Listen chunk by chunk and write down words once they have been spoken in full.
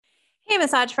Hey,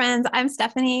 massage friends. I'm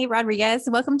Stephanie Rodriguez.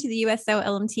 Welcome to the USO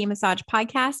LMT Massage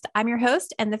Podcast. I'm your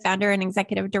host and the founder and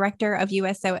executive director of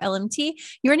USO LMT,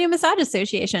 your new massage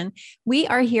association. We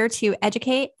are here to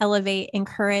educate, elevate,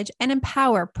 encourage, and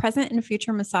empower present and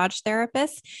future massage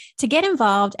therapists to get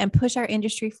involved and push our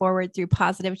industry forward through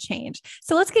positive change.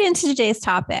 So let's get into today's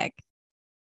topic.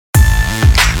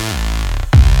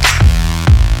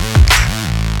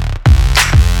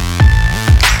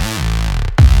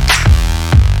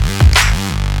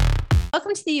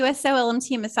 Welcome to the USO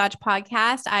LMT Massage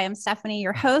Podcast. I am Stephanie,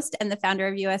 your host and the founder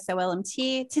of USO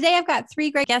LMT. Today, I've got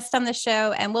three great guests on the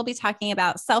show, and we'll be talking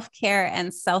about self-care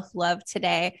and self-love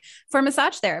today for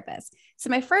massage therapists. So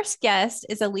my first guest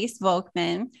is Elise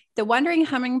Volkman, the wandering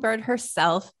hummingbird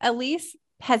herself. Elise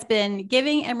has been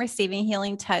giving and receiving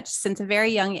healing touch since a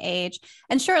very young age.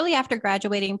 And shortly after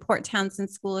graduating Port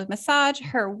Townsend School of Massage,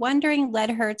 her wandering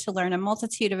led her to learn a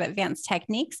multitude of advanced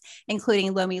techniques,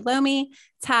 including Lomi Lomi,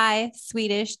 Thai,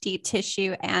 Swedish, deep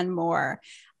tissue, and more.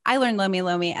 I learned Lomi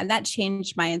Lomi, and that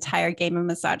changed my entire game of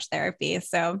massage therapy.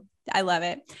 So I love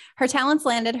it. Her talents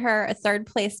landed her a third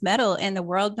place medal in the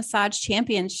World Massage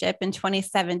Championship in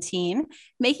 2017,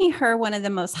 making her one of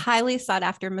the most highly sought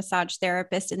after massage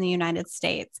therapists in the United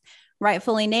States.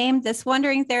 Rightfully named, this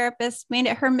wandering therapist made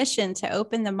it her mission to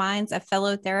open the minds of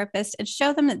fellow therapists and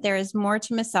show them that there is more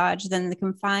to massage than the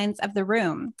confines of the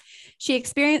room. She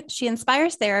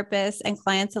inspires therapists and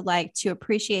clients alike to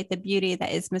appreciate the beauty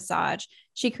that is massage.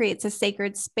 She creates a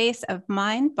sacred space of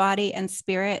mind, body, and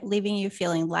spirit, leaving you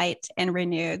feeling light and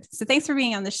renewed. So thanks for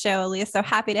being on the show, Elise. So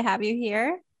happy to have you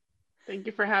here. Thank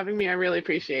you for having me. I really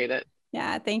appreciate it.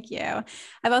 Yeah, thank you.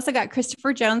 I've also got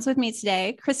Christopher Jones with me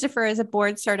today. Christopher is a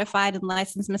board certified and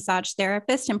licensed massage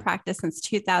therapist in practice since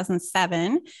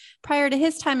 2007. Prior to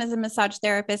his time as a massage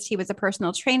therapist, he was a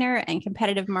personal trainer and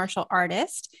competitive martial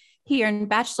artist. He earned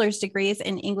bachelor's degrees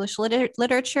in English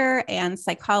literature and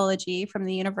psychology from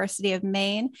the University of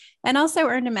Maine, and also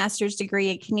earned a master's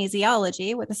degree in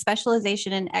kinesiology with a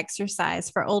specialization in exercise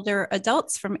for older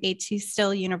adults from A.T.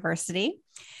 Still University.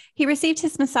 He received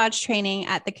his massage training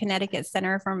at the Connecticut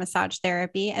Center for Massage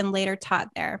Therapy and later taught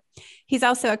there. He's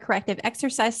also a corrective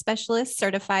exercise specialist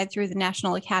certified through the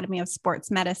National Academy of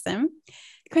Sports Medicine.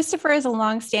 Christopher is a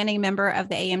longstanding member of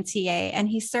the AMTA, and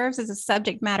he serves as a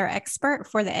subject matter expert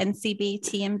for the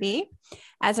NCB-TMB,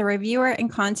 as a reviewer and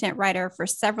content writer for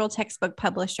several textbook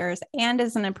publishers, and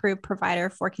as an approved provider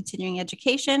for continuing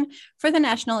education for the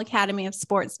National Academy of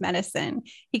Sports Medicine.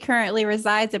 He currently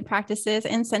resides and practices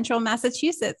in Central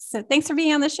Massachusetts. So thanks for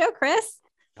being on the show, Chris.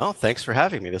 Oh, thanks for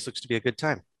having me. This looks to be a good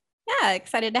time. Yeah,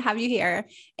 excited to have you here.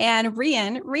 And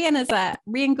Rian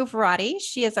Guffarati.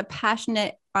 She is a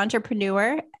passionate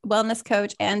entrepreneur, wellness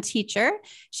coach, and teacher.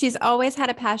 She's always had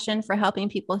a passion for helping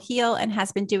people heal and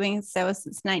has been doing so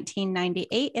since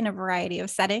 1998 in a variety of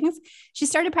settings. She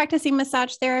started practicing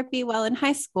massage therapy while in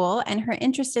high school, and her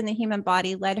interest in the human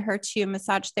body led her to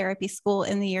massage therapy school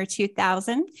in the year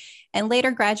 2000, and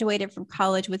later graduated from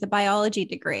college with a biology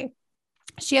degree.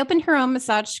 She opened her own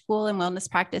massage school and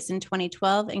wellness practice in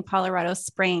 2012 in Colorado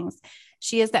Springs.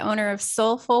 She is the owner of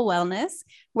Soulful Wellness,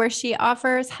 where she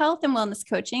offers health and wellness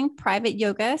coaching, private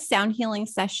yoga, sound healing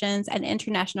sessions, and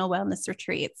international wellness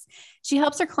retreats. She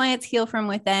helps her clients heal from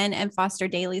within and foster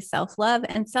daily self-love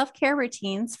and self-care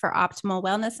routines for optimal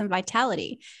wellness and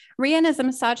vitality. Rian is a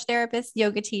massage therapist,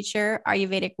 yoga teacher,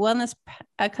 Ayurvedic wellness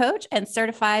coach, and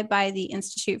certified by the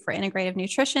Institute for Integrative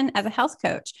Nutrition as a health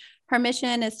coach. Her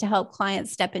mission is to help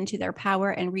clients step into their power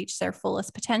and reach their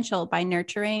fullest potential by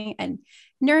nurturing and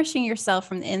nourishing yourself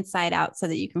from the inside out so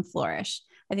that you can flourish.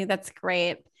 I think that's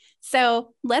great.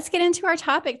 So let's get into our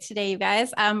topic today, you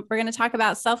guys. We're going to talk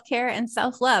about self-care and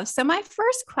self-love. So my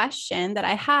first question that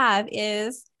I have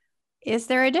is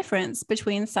there a difference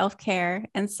between self-care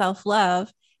and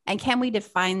self-love? And can we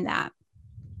define that?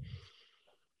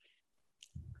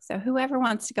 So whoever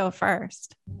wants to go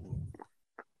first.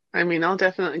 I mean, I'll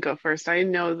definitely go first. I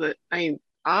know that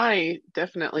I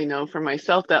definitely know for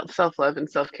myself that self-love and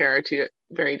self-care are two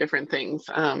very different things.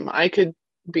 I could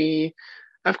be,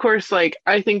 of course, like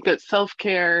I think that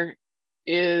self-care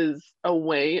is a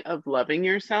way of loving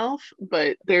yourself,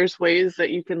 but there's ways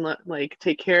that you can like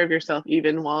take care of yourself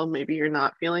even while maybe you're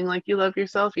not feeling like you love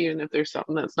yourself, even if there's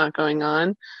something that's not going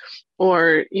on.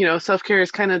 Or, you know, self-care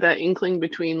is kind of that inkling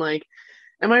between like,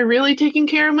 am I really taking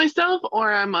care of myself,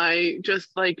 or am I just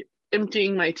like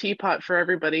emptying my teapot for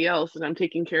everybody else and I'm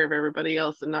taking care of everybody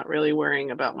else and not really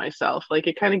worrying about myself? Like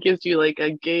it kind of gives you like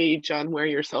a gauge on where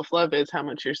your self-love is, how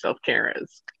much your self-care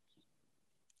is.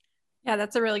 Yeah,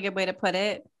 that's a really good way to put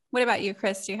it. What about you,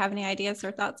 Chris? Do you have any ideas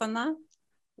or thoughts on that?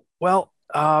 Well,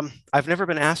 I've never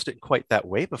been asked it quite that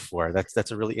way before.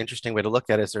 That's a really interesting way to look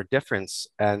at it. Is there a difference?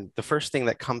 And the first thing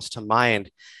that comes to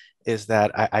mind is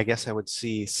that I guess I would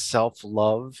see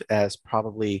self-love as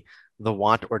probably the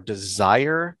want or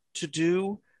desire to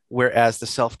do, whereas the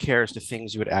self-care is the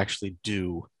things you would actually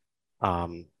do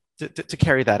to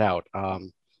carry that out.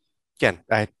 Again,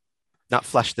 I not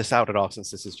fleshed this out at all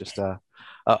since this is just a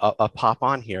pop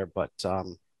on here, but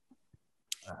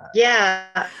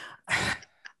Yeah,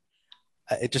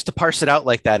 just to parse it out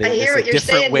like that I is hear a what you're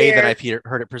different saying way than there. I've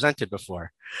heard it presented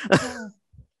before.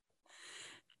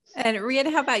 And Rian,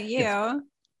 how about you? Yes.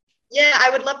 Yeah, I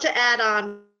would love to add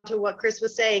on to what Chris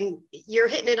was saying. You're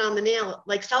hitting it on the nail.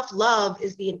 Like self-love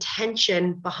is the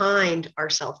intention behind our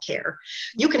self-care.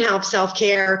 You can have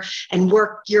self-care and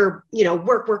work your,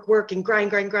 work and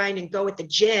grind and go at the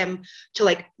gym to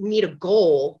like meet a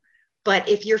goal. But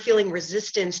if you're feeling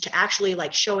resistance to actually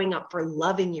like showing up for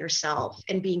loving yourself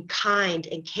and being kind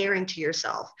and caring to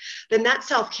yourself, then that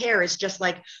self-care is just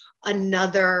like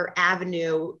another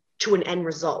avenue to an end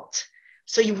result.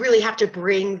 So you really have to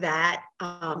bring that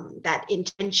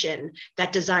intention,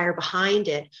 that desire behind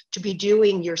it to be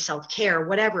doing your self-care,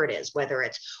 whatever it is, whether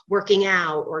it's working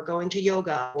out or going to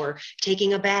yoga or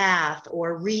taking a bath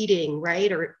or reading,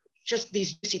 right? Or just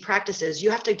these juicy practices.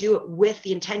 You have to do it with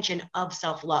the intention of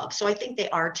self-love. So I think they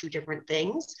are two different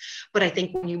things, but I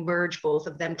think when you merge both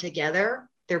of them together,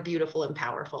 they're beautiful and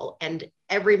powerful. And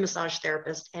every massage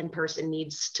therapist and person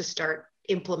needs to start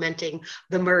implementing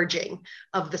the merging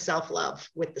of the self-love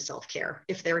with the self-care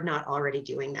if they're not already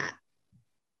doing that.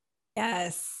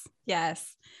 Yes.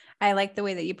 Yes. I like the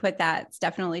way that you put that. It's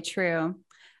definitely true.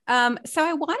 So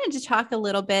I wanted to talk a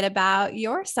little bit about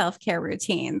your self-care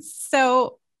routines.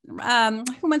 So who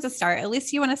wants to start? At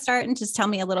least you want to start and just tell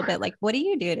me a little bit, like, what do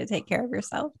you do to take care of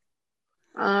yourself?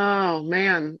 Oh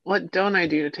man, what don't I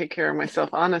do to take care of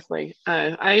myself? Honestly,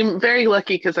 I'm very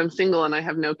lucky because I'm single and I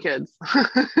have no kids.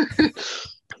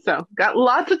 So got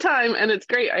lots of time and it's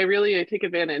great. I take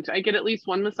advantage. I get at least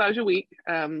one massage a week.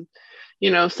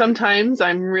 Sometimes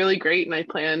I'm really great and I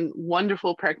plan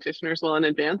wonderful practitioners well in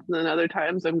advance. And then other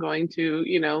times I'm going to,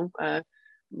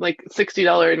 like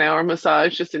 $60 an hour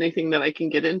massage, just anything that I can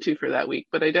get into for that week.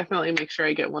 But I definitely make sure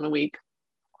I get one a week.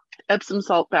 Epsom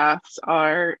salt baths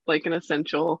are like an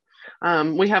essential.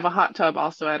 We have a hot tub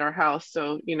also at our house.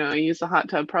 So, I use the hot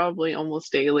tub probably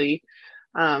almost daily.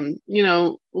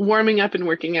 Warming up and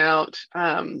working out.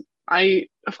 I,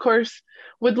 of course,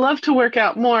 would love to work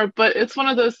out more, but it's one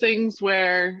of those things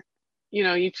where,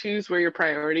 you choose where your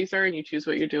priorities are and you choose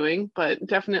what you're doing. But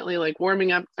definitely like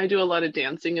warming up, I do a lot of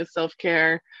dancing as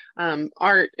self-care,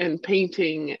 art and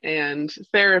painting and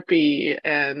therapy.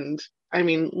 And I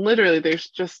mean, literally,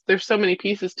 there's so many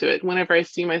pieces to it. Whenever I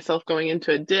see myself going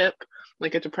into a dip,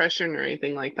 like a depression or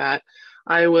anything like that,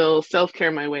 I will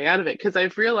self-care my way out of it because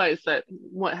I've realized that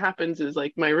what happens is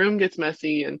like my room gets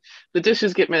messy and the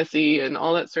dishes get messy and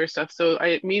all that sort of stuff. So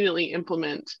I immediately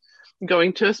implement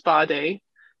going to a spa day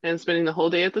and spending the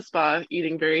whole day at the spa,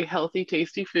 eating very healthy,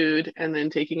 tasty food, and then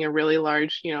taking a really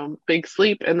large, big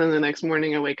sleep. And then the next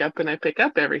morning I wake up and I pick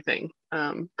up everything.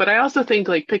 But I also think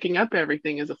like picking up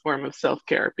everything is a form of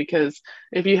self-care because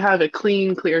if you have a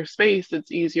clean, clear space,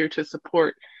 it's easier to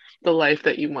support the life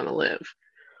that you want to live.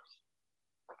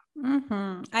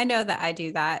 Mm-hmm. I know that I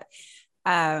do that.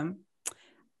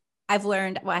 I've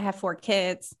learned, well, I have 4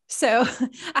 kids. So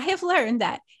I have learned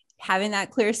that having that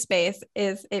clear space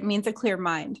it means a clear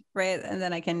mind, right? And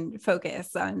then I can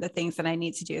focus on the things that I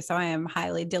need to do. So I am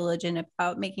highly diligent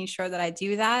about making sure that I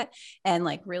do that and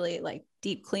like really like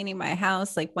deep cleaning my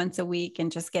house like once a week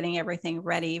and just getting everything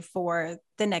ready for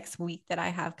the next week that I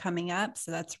have coming up. So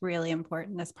that's really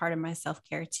important as part of my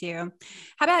self-care too.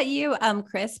 How about you,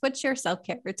 Chris? What's your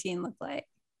self-care routine look like?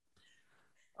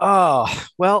 Oh,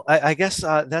 well, I guess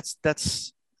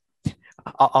that's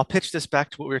I'll pitch this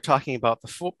back to what we were talking about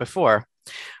before.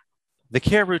 The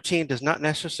care routine does not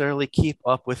necessarily keep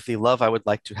up with the love. I would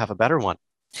like to have a better one.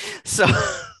 So,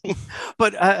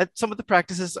 but some of the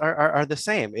practices are the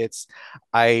same. It's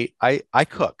I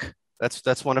cook.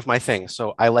 That's one of my things.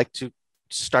 So I like to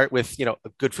start with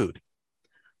good food.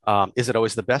 Is it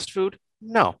always the best food?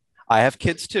 No. I have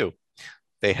kids too.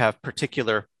 They have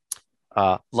particular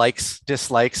likes,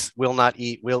 dislikes, will not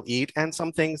eat, will eat, and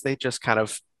some things they just kind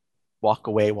of walk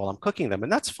away while I'm cooking them,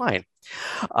 and that's fine.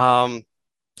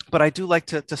 But I do like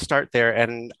to start there,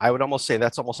 and I would almost say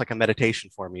that's almost like a meditation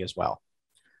for me as well.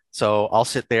 So I'll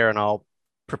sit there and I'll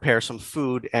prepare some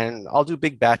food, and I'll do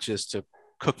big batches to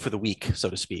cook for the week, so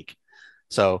to speak.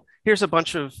 So here's a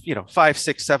bunch of 5,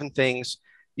 6, 7 things.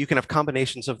 You can have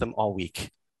combinations of them all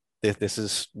week. This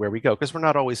is where we go because we're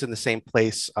not always in the same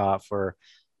place for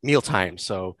mealtime.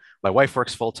 So my wife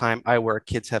works full time, I work,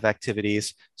 kids have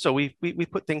activities. So we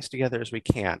put things together as we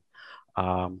can.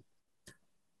 Um,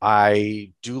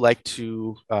 I do like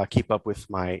to keep up with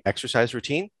my exercise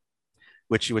routine,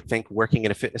 which you would think working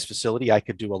in a fitness facility, I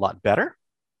could do a lot better.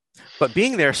 But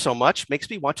being there so much makes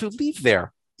me want to leave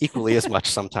there equally as much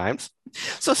sometimes.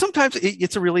 So sometimes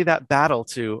it's really that battle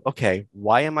to, okay,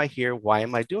 why am I here? Why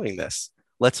am I doing this?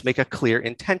 Let's make a clear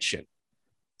intention.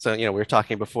 So, we were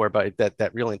talking before about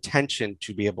that real intention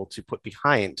to be able to put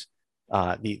behind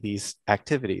these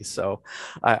activities. So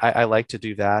I like to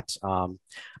do that.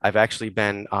 I've actually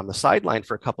been on the sideline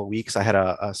for a couple of weeks. I had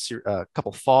a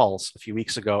couple falls a few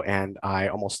weeks ago, and I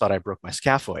almost thought I broke my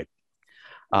scaphoid.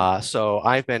 So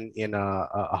I've been in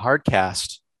a hard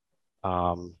cast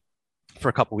for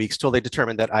a couple of weeks till they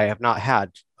determined that I have not had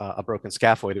a broken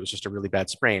scaphoid. It was just a really bad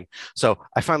sprain. So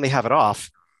I finally have it off.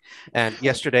 And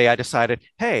yesterday I decided,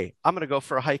 hey, I'm going to go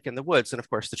for a hike in the woods. And of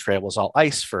course, the trail was all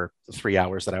ice for the 3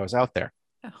 hours that I was out there.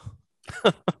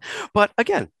 Oh. But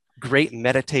again, great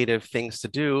meditative things to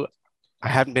do. I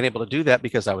hadn't been able to do that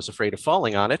because I was afraid of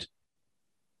falling on it.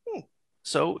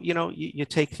 So, you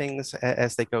take things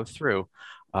as they go through.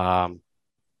 I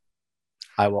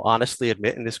will honestly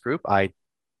admit in this group, I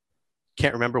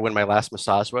can't remember when my last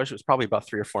massage was. It was probably about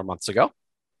 3 or 4 months ago.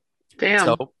 Damn.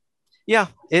 So, yeah,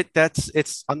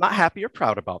 I'm not happy or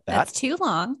proud about that. That's too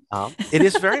long. It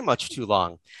is very much too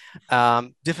long.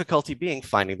 Difficulty being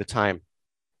finding the time.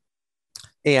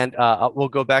 And we'll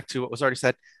go back to what was already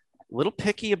said. A little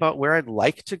picky about where I'd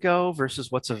like to go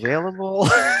versus what's available.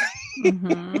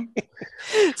 Mm-hmm.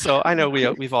 So I know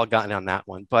we've all gotten on that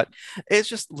one, but it's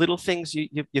just little things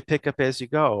you pick up as you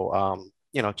go.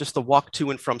 Just the walk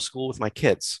to and from school with my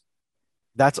kids.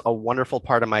 That's a wonderful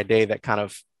part of my day that kind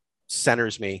of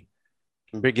centers me.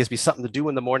 It gives me something to do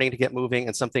in the morning to get moving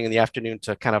and something in the afternoon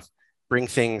to kind of bring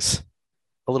things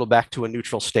a little back to a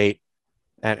neutral state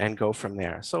and go from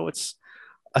there. So it's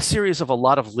a series of a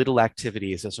lot of little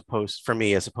activities as opposed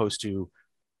to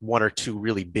one or two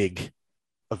really big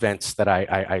events that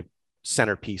I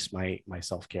centerpiece my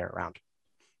self-care around.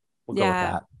 We'll go with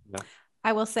that.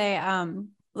 I will say,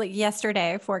 like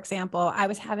yesterday, for example, I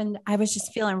was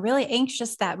just feeling really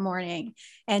anxious that morning,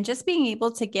 and just being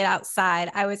able to get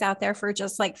outside. I was out there for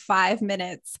just like 5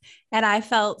 minutes and I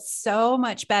felt so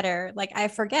much better. Like I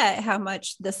forget how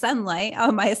much the sunlight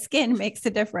on my skin makes a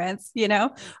difference,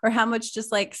 or how much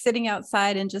just like sitting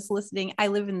outside and just listening. I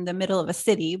live in the middle of a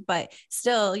city, but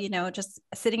still, just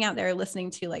sitting out there,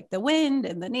 listening to like the wind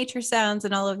and the nature sounds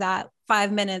and all of that.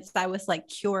 5 minutes, I was like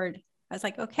cured. I was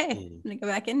like, okay, I'm gonna go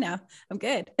back in now. I'm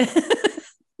good.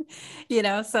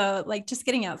 So like just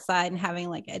getting outside and having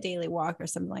like a daily walk or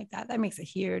something like that, that makes a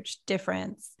huge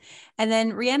difference. And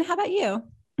then Rhiannon, how about you?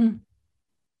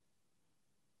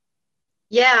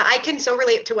 Yeah, I can so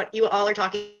relate to what you all are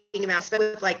talking about,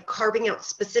 with like carving out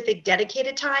specific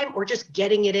dedicated time or just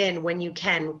getting it in when you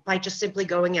can by just simply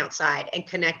going outside and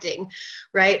connecting,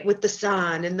 right, with the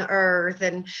sun and the earth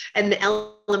and the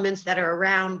elements that are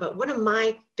around. But one of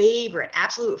my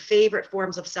absolute favorite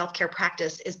forms of self-care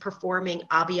practice is performing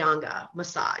Abhyanga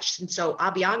massage. And so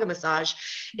Abhyanga massage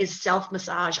is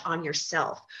self-massage on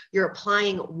yourself. You're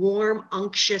applying warm,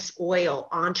 unctuous oil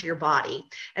onto your body.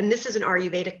 And this is an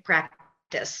Ayurvedic practice.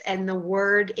 And the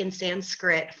word in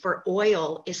Sanskrit for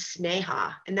oil is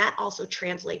sneha, and that also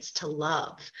translates to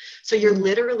love. So you're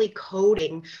literally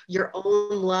coating your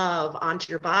own love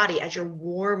onto your body as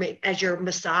you're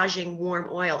massaging warm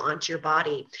oil onto your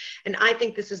body. And I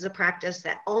think this is a practice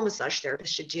that all massage therapists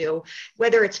should do,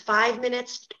 whether it's 5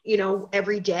 minutes,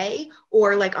 every day,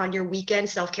 or like on your weekend,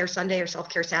 self-care Sunday or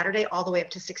self-care Saturday, all the way up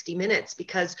to 60 minutes,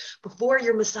 because before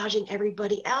you're massaging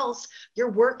everybody else,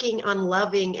 you're working on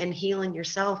loving and healing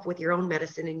yourself with your own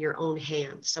medicine in your own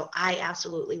hands. So I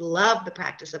absolutely love the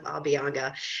practice of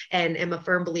Abhyanga and am a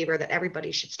firm believer that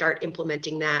everybody should start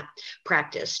implementing that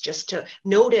practice, just to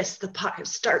notice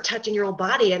start touching your own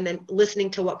body and then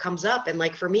listening to what comes up. And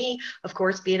like for me, of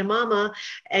course, being a mama,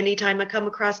 anytime I come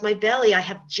across my belly, I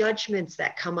have judgments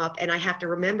that come up, and I have to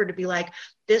remember to be like,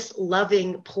 this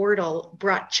loving portal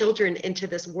brought children into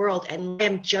this world, and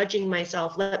I'm judging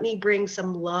myself. Let me bring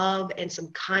some love and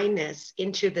some kindness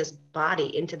into this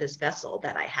body, into this vessel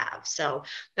that I have. So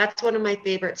that's one of my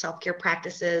favorite self-care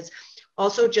practices.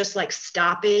 Also, just like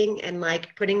stopping and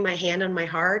like putting my hand on my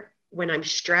heart when I'm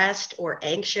stressed or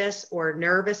anxious or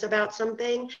nervous about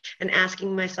something, and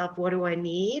asking myself, what do I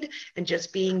need? And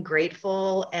just being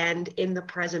grateful and in the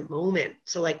present moment.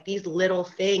 So like these little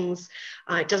things,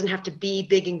 it doesn't have to be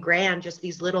big and grand, just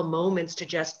these little moments to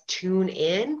just tune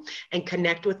in and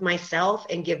connect with myself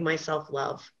and give myself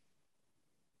love.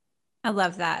 I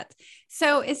love that.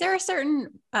 So is there a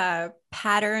certain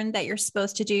pattern that you're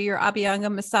supposed to do your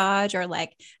Abhyanga massage, or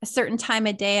like a certain time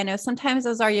of day? I know sometimes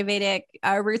those Ayurvedic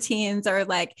routines are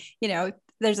like,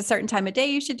 there's a certain time of day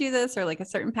you should do this, or like a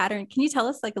certain pattern. Can you tell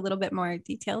us like a little bit more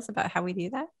details about how we do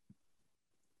that?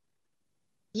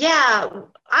 Yeah,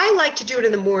 I like to do it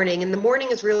in the morning, and the morning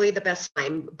is really the best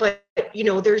time. But,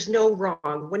 there's no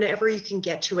wrong. Whenever you can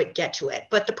get to it, get to it.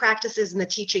 But the practices and the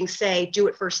teachings say do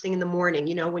it first thing in the morning,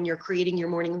 when you're creating your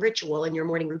morning ritual and your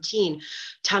morning routine.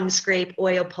 Tongue scrape,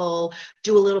 oil pull,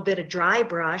 do a little bit of dry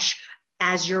brush.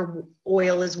 As your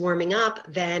oil is warming up,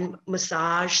 then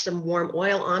massage some warm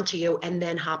oil onto you, and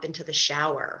then hop into the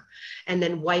shower and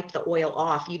then wipe the oil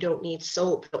off. You don't need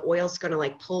soap. The oil's going to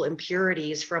like pull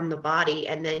impurities from the body,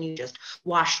 and then you just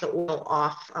wash the oil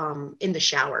off in the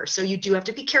shower. So you do have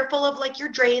to be careful of like your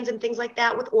drains and things like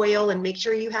that with oil, and make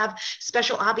sure you have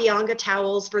special Abhyanga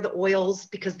towels for the oils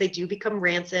because they do become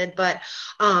rancid. But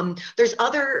there's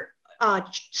other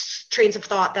trains of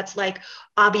thought that's like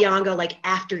Abhyanga, like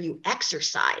after you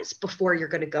exercise before you're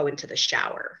going to go into the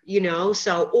shower,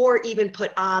 so, or even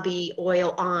put Abhi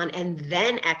oil on and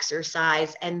then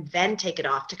exercise and then take it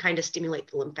off to kind of stimulate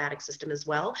the lymphatic system as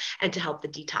well, and to help the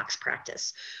detox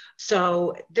practice.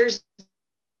 So there's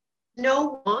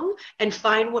no wrong, and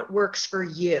find what works for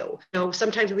you.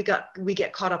 Sometimes we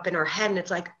get caught up in our head, and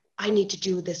it's like, I need to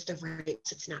do this the right way,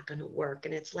 it's not going to work.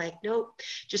 And it's like, nope,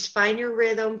 just find your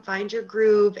rhythm, find your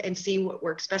groove, and see what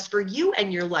works best for you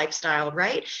and your lifestyle,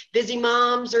 right? Busy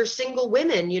moms or single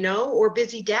women, or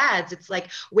busy dads. It's like,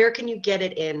 where can you get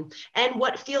it in? And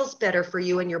what feels better for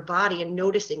you and your body, and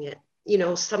noticing it.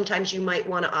 Sometimes you might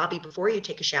want to Abhi before you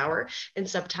take a shower, and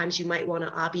sometimes you might want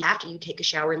to Abhi after you take a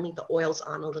shower and leave the oils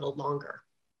on a little longer.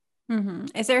 Mm-hmm.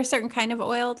 Is there a certain kind of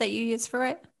oil that you use for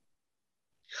it?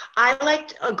 I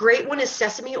liked a great one is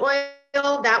sesame oil.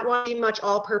 That one pretty much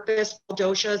all purpose,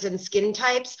 doshas and skin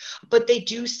types. But they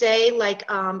do say like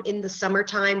in the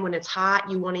summertime when it's hot,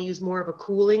 you want to use more of a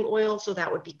cooling oil. So that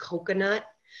would be coconut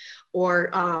or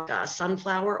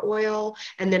sunflower oil.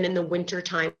 And then in the winter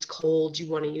time, it's cold, you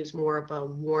want to use more of a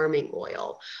warming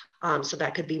oil. So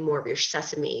that could be more of your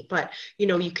sesame. But,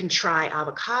 you can try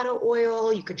avocado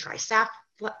oil. You can try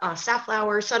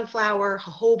safflower, sunflower,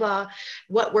 jojoba,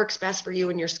 what works best for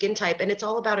you and your skin type. And it's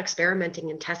all about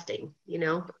experimenting and testing,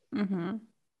 Mm-hmm.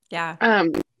 Yeah.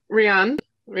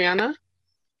 Rihanna.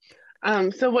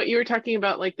 So what you were talking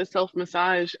about, like the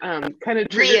self-massage, kind of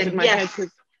triggers in my head.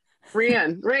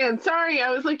 Rian, sorry,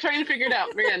 I was like trying to figure it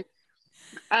out. Rian.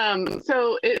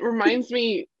 So it reminds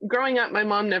me, growing up, my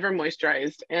mom never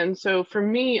moisturized. And so for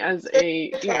me as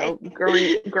a,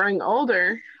 growing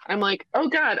older, I'm like, oh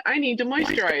God, I need to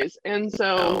moisturize. And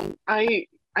so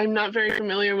I'm not very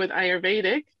familiar with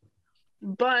Ayurvedic,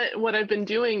 but what I've been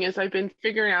doing is I've been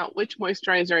figuring out which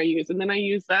moisturizer I use. And then I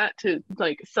use that to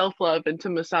like self-love and to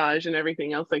massage and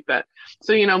everything else like that.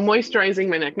 So, moisturizing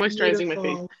my neck, moisturizing my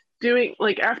face, doing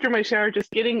like after my shower,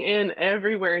 just getting in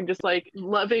everywhere and just like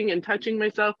loving and touching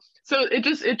myself. So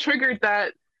it triggered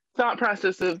that thought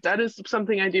process of that is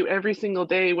something I do every single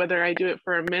day, whether I do it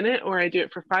for a minute or I do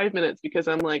it for 5 minutes, because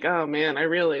I'm like, oh man, I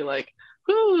really like,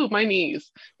 my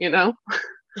knees, I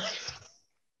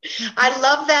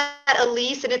love that,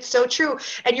 Elise, and it's so true.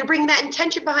 And you're bringing that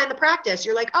intention behind the practice.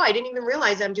 You're like, oh, I didn't even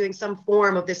realize I'm doing some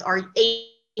form of this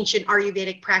ancient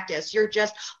Ayurvedic practice. You're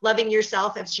just loving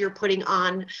yourself as you're putting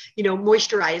on,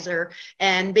 moisturizer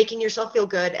and making yourself feel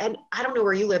good. And I don't know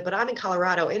where you live, but I'm in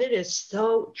Colorado and it is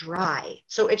so dry.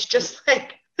 So it's just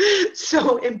like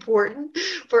so important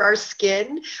for our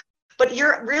skin. But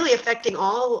you're really affecting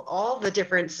all the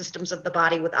different systems of the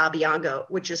body with Abhyanga,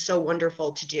 which is so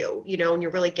wonderful to do, and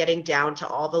you're really getting down to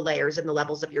all the layers and the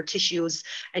levels of your tissues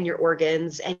and your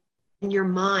organs and your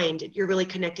mind. You're really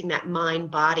connecting that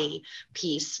mind-body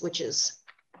piece, which is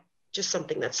just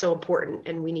something that's so important,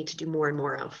 and we need to do more and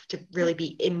more of, to really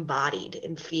be embodied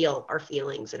and feel our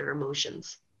feelings and our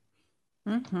emotions.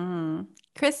 Mm-hmm.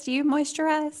 Chris, do you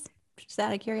moisturize? Just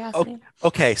out of curiosity.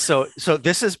 Okay. So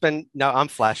this has been, now I'm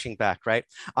flashing back, right?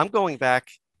 I'm going back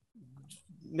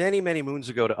many, many moons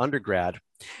ago to undergrad,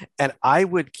 and I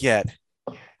would get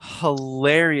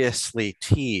hilariously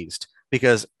teased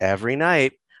because every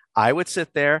night I would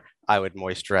sit there, I would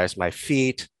moisturize my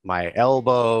feet, my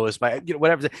elbows, my,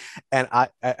 whatever. And I,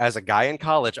 as a guy in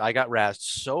college, I got razzed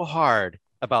so hard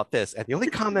about this. And the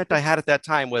only comment I had at that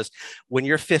time was, when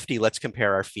you're 50, let's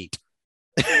compare our feet.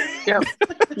 Yep.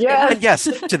 Yeah. And yes,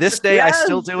 to this day, yes. I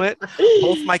still do it.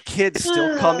 Both my kids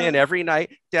still come in every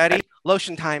night. Daddy,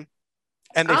 lotion time.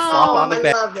 and they flop on the I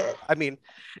bed. love it. I mean,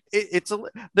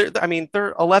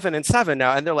 they're 11 and 7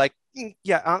 now, and they're like,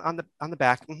 yeah, on the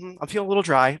back. I'm feeling a little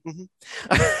dry.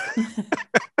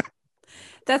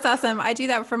 That's awesome. I do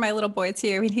that for my little boy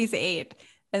too. I mean, he's 8.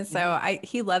 And so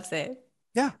he loves it.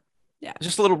 Yeah. Yeah.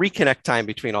 Just a little reconnect time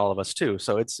between all of us too.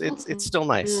 So it's still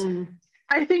nice.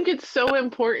 I think it's so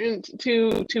important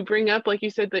to bring up, like you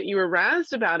said, that you were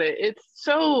razzed about it.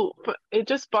 It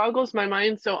just boggles my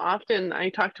mind so often. I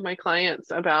talk to my clients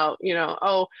about,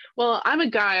 oh, well, I'm a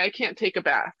guy, I can't take a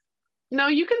bath. No,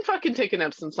 you can fucking take an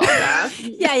Epsom salt bath.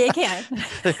 Yeah, you can.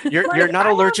 You're not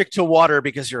allergic to water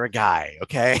because you're a guy,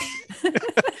 okay?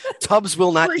 Tubs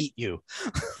will not eat you.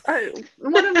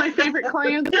 One of my favorite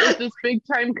clients is this big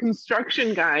time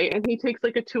construction guy, and he takes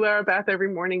like a 2-hour bath every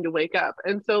morning to wake up.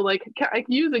 And so like I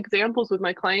use examples with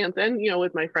my clients and,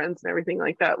 with my friends and everything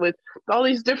like that, with all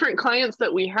these different clients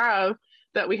that we have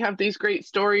these great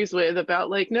stories with about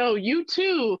like, no, you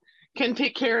too can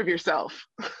take care of yourself.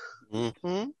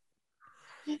 Mm-hmm.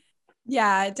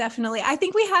 Yeah, definitely. I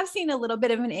think we have seen a little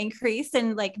bit of an increase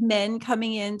in like men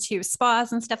coming into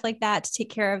spas and stuff like that to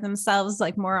take care of themselves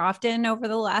like more often over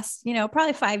the last,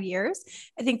 probably 5 years.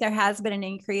 I think there has been an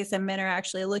increase and men are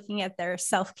actually looking at their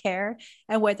self-care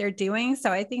and what they're doing.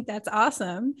 So I think that's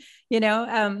awesome,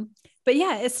 but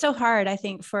yeah, it's still hard. I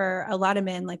think for a lot of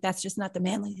men, like that's just not the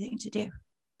manly thing to do.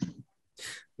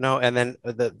 No, and then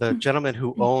the gentleman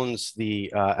who owns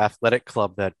the athletic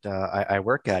club that I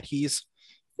work at, he's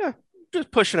just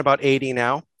pushing about 80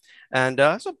 now, and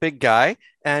he's a big guy.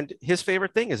 And his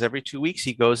favorite thing is every 2 weeks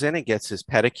he goes in and gets his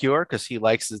pedicure because he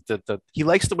likes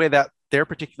the way that their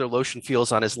particular lotion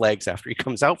feels on his legs after he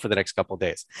comes out for the next couple of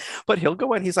days. But he'll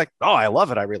go in, he's like, oh, I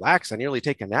love it. I relax. I nearly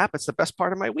take a nap. It's the best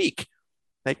part of my week.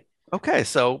 Like, okay,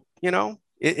 so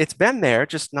it's been there,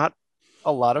 just not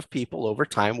a lot of people over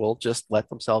time will just let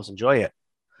themselves enjoy it.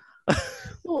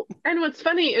 Well, and what's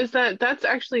funny is that that's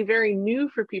actually very new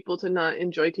for people to not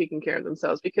enjoy taking care of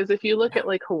themselves, because if you look at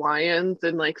like Hawaiians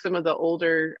and like some of the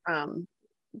older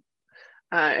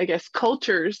I guess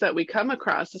cultures that we come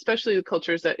across, especially the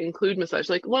cultures that include massage,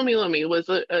 like Lomi Lomi was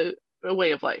a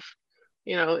way of life.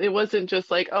 It wasn't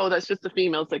just like, oh, that's just the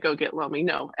females that go get Lomi.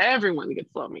 No, everyone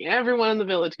gets Lomi. Everyone in the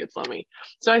village gets Lomi.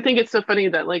 So I think it's so funny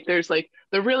that like there's like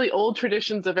the really old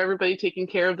traditions of everybody taking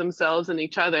care of themselves and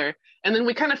each other. And then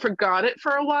we kind of forgot it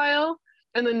for a while.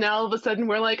 And then now all of a sudden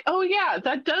we're like, oh yeah,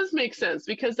 that does make sense,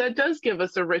 because that does give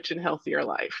us a rich and healthier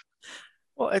life.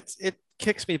 Well, it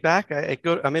kicks me back.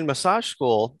 I'm in massage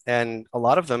school, and a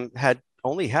lot of them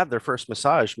only had their first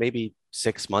massage maybe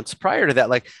 6 months prior to that.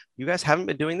 Like, you guys haven't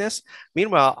been doing this?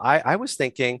 Meanwhile, I was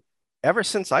thinking, ever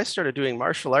since I started doing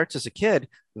martial arts as a kid,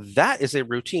 that is a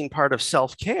routine part of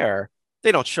self-care.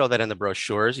 They don't show that in the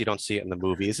brochures. You don't see it in the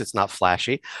movies. It's not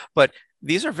flashy, but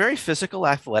these are very physical,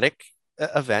 athletic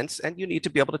events, and you need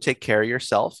to be able to take care of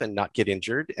yourself and not get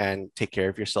injured and take care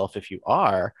of yourself if you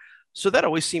are. So that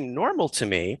always seemed normal to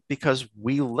me because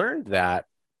we learned that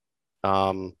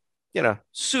in a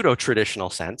pseudo-traditional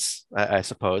sense, I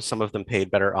suppose. Some of them paid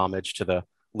better homage to the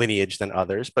lineage than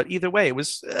others, but either way, it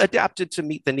was adapted to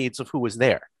meet the needs of who was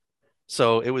there.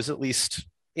 So it was at least,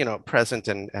 present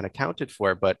and accounted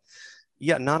for. But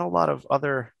yeah, not a lot of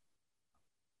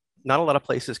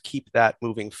places keep that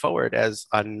moving forward as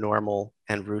a normal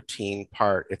and routine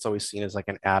part. It's always seen as like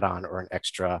an add-on or an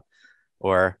extra,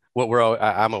 or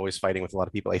I'm always fighting with a lot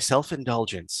of people, a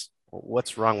self-indulgence.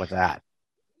 What's wrong with that?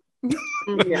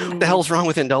 Yeah. What the hell's wrong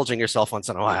with indulging yourself once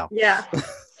in a while? Yeah.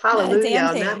 Hallelujah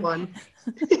on thing. that one.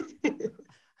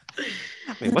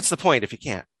 I mean, what's the point if you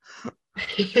can't?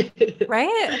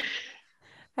 Right?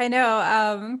 I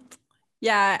know.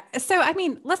 Yeah. So, I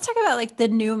mean, let's talk about like the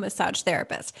new massage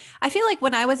therapist. I feel like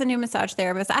when I was a new massage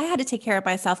therapist, I had to take care of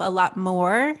myself a lot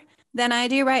more than I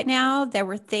do right now. There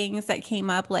were things that came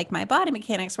up, like my body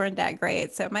mechanics weren't that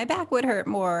great. So my back would hurt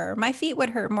more, my feet would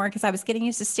hurt more because I was getting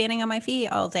used to standing on my feet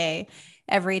all day,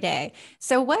 every day.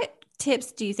 So what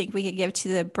tips do you think we could give to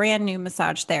the brand new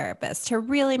massage therapist to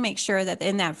really make sure that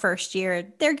in that first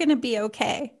year, they're going to be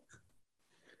okay?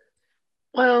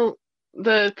 Well,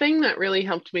 the thing that really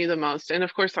helped me the most, and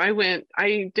of course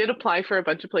I did apply for a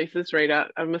bunch of places right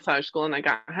out of massage school, and I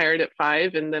got hired at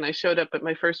 5, and then I showed up at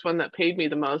my first one that paid me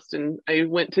the most, and I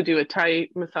went to do a Thai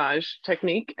massage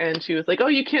technique, and she was like, oh,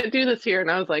 you can't do this here. And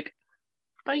I was like,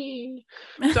 bye.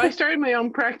 So I started my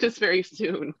own practice very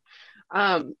soon.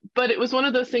 But it was one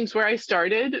of those things where I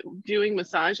started doing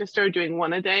massage. I started doing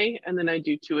 1 a day, and then I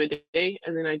do 2 a day,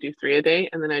 and then I do 3 a day,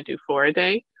 and then I do 4 a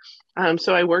day.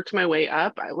 So I worked my way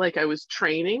up. I was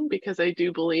training, because I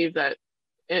do believe that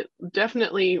it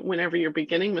definitely, whenever you're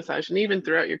beginning massage and even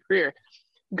throughout your career,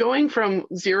 going from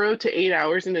 0 to 8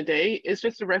 hours in a day is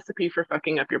just a recipe for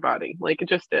fucking up your body. Like, it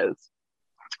just is.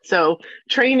 So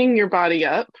training your body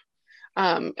up,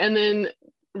 and then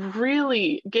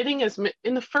really getting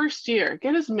in the first year,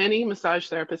 get as many massage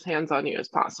therapist hands on you as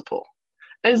possible.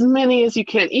 As many as you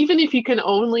can, even if you can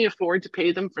only afford to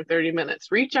pay them for 30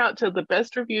 minutes. Reach out to the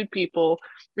best reviewed people,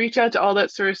 reach out to all that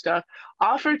sort of stuff.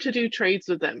 Offer to do trades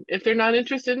with them. If they're not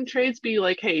interested in trades, be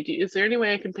like, hey, is there any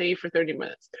way I can pay you for 30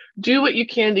 minutes? Do what you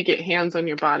can to get hands on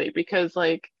your body, because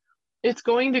like, it's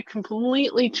going to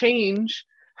completely change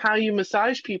how you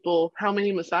massage people, how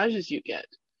many massages you get.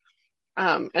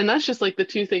 And that's just like the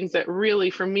two things that really,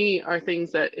 for me, are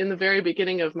things that in the very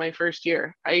beginning of my first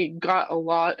year, I got a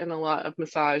lot of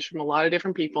massage from a lot of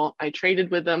different people. I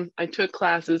traded with them, I took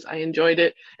classes, I enjoyed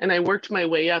it, and I worked my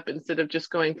way up instead of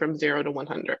just going from 0 to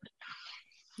 100.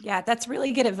 Yeah, that's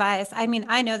really good advice. I mean,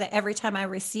 I know that every time I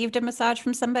received a massage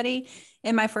from somebody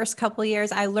in my first couple of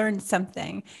years, I learned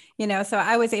something, so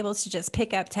I was able to just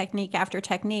pick up technique after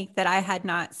technique that I had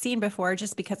not seen before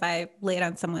just because I laid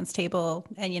on someone's table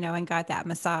and, and got that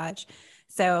massage.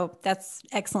 So that's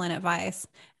excellent advice.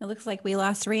 It looks like we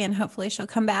lost Rian. Hopefully she'll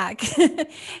come back.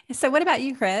 So what about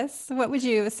you, Chris? What would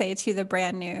you say to the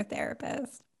brand new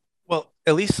therapist? Well,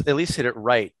 Elise hit it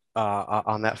right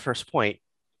on that first point.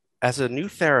 As a new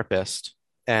therapist,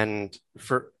 and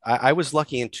I was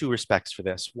lucky in two respects for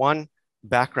this. One,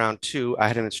 background. Two, I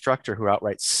had an instructor who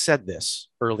outright said this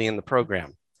early in the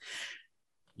program.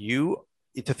 You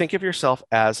to think of yourself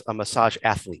as a massage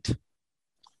athlete,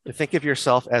 to think of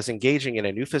yourself as engaging in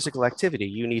a new physical activity,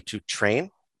 you need to train,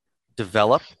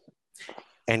 develop,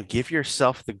 and give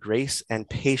yourself the grace and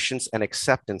patience and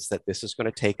acceptance that this is going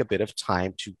to take a bit of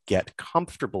time to get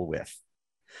comfortable with.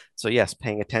 So yes,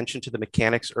 paying attention to the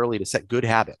mechanics early to set good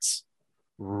habits,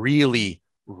 really,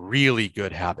 really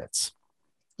good habits.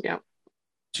 Yeah.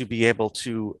 To be able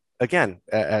to, again,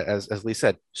 as Lee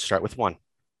said, start with 1,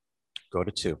 go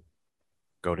to 2,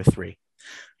 go to 3.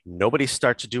 Nobody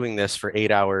starts doing this for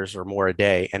 8 hours or more a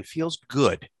day and feels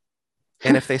good.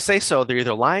 And if they say so, they're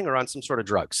either lying or on some sort of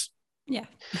drugs. Yeah.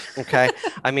 Okay.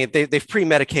 I mean, they've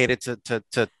pre-medicated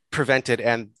to prevent it,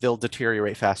 and they'll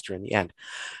deteriorate faster in the end.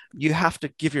 You have to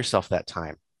give yourself that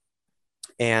time.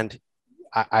 And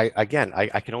I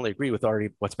can only agree with already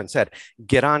what's been said.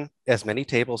 Get on as many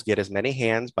tables, get as many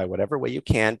hands by whatever way you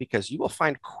can, because you will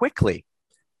find quickly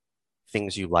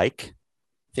things you like,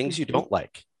 things you don't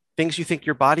like, things you think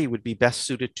your body would be best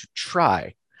suited to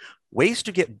try, ways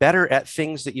to get better at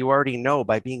things that you already know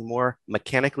by being more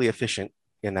mechanically efficient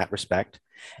in that respect,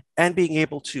 and being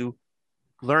able to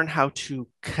learn how to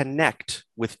connect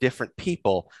with different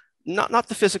people, not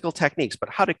the physical techniques, but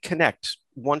how to connect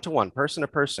one-to-one, person to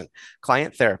person,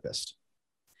 client therapist.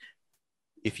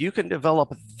 If you can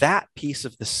develop that piece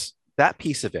of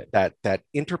it, that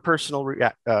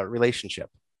interpersonal relationship,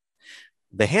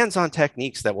 the hands-on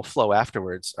techniques that will flow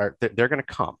afterwards they're going to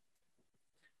come.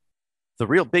 The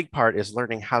real big part is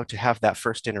learning how to have that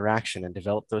first interaction and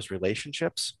develop those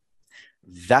relationships.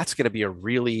 That's going to be a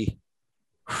really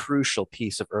crucial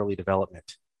piece of early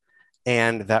development.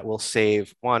 And that will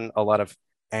save, one, a lot of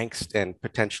angst and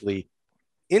potentially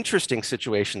interesting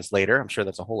situations later. I'm sure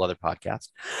that's a whole other podcast.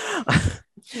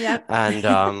 Yeah.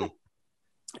 And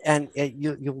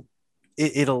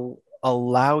it'll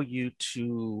allow you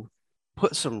to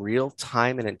put some real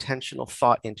time and intentional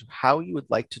thought into how you would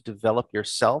like to develop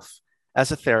yourself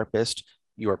as a therapist,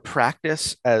 your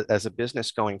practice as a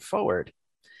business going forward,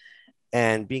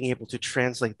 and being able to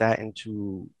translate that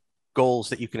into goals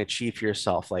that you can achieve for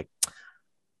yourself. Like,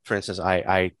 for instance,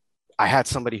 I had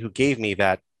somebody who gave me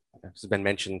that, has been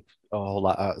mentioned a whole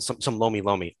lot, some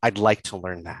Lomi. I'd like to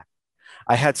learn that.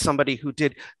 I had somebody who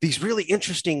did these really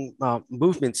interesting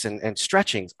movements and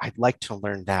stretchings. I'd like to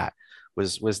learn that.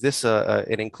 Was this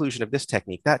an inclusion of this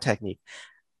technique, that technique?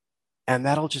 And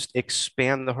that'll just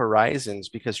expand the horizons,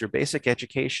 because your basic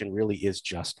education really is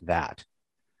just that.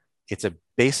 It's a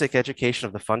basic education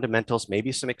of the fundamentals,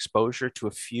 maybe some exposure to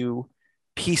a few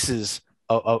pieces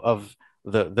of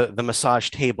the massage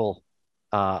table,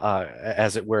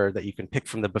 as it were, that you can pick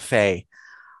from the buffet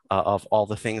of all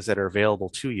the things that are available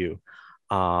to you.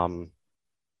 And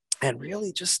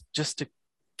really just to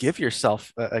give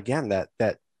yourself, again,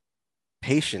 that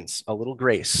patience, a little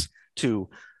grace, to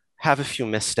have a few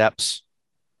missteps,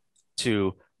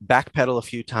 to backpedal a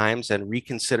few times and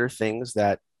reconsider things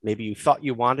that maybe you thought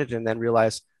you wanted, and then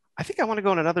realize, I think I want to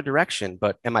go in another direction,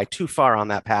 but am I too far on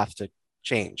that path to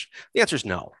change? The answer is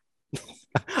no.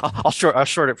 I'll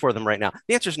short it for them right now.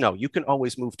 The answer is no. You can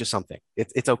always move to something.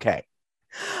 It's okay.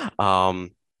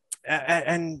 And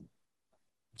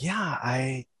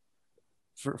yeah,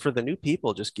 for the new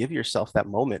people, just give yourself that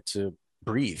moment to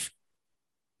breathe.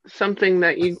 Something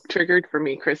that you triggered for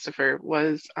me, Christopher,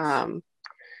 was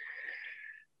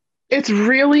it's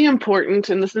really important,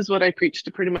 and this is what I preach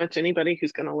to pretty much anybody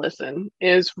who's going to listen,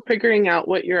 is figuring out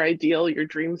what your ideal, your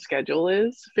dream schedule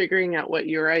is, figuring out what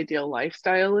your ideal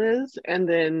lifestyle is, and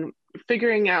then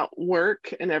figuring out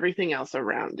work and everything else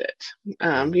around it.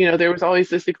 There was always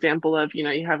this example of,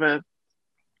 you have a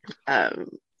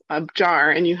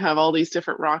jar and you have all these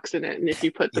different rocks in it. And if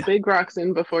you put the big rocks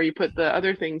in before you put the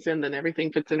other things in, then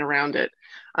everything fits in around it.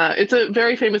 It's a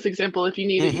very famous example. If you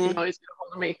need it, you can always get a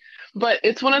hold of me. But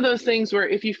it's one of those things where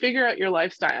if you figure out your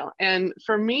lifestyle, and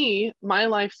for me, my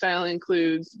lifestyle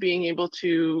includes being able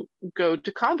to go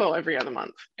to Cabo every other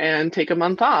month and take a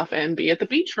month off and be at the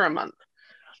beach for a month.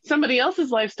 Somebody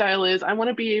else's lifestyle is I want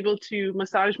to be able to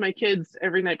massage my kids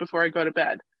every night before I go to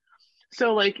bed.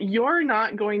 So like, you're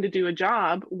not going to do a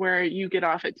job where you get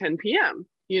off at 10 p.m.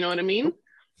 You know what I mean?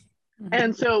 Mm-hmm.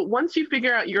 And so once you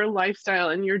figure out your lifestyle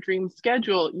and your dream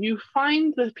schedule, you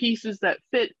find the pieces that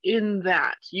fit in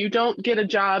that. You don't get a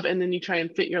job and then you try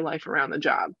and fit your life around the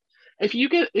job.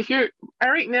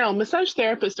 Right now, massage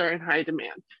therapists are in high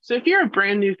demand. So if you're a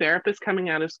brand new therapist coming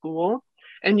out of school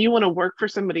and you want to work for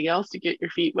somebody else to get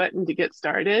your feet wet and to get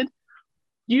started,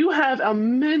 you have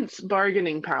immense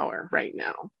bargaining power right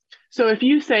now. So if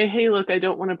you say, hey, look, I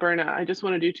don't want to burn out, I just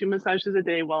want to do 2 massages a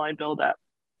day while I build up,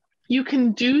 you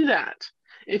can do that.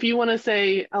 If you want to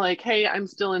say like, hey, I'm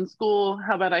still in school,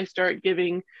 how about I start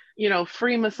giving,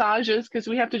 free massages, because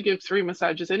we have to give 3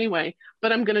 massages anyway,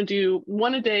 but I'm going to do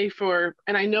 1 a day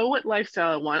and I know what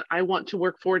lifestyle I want. I want to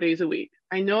work 4 days a week.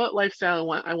 I know what lifestyle I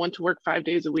want. I want to work 5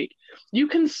 days a week. You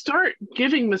can start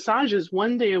giving massages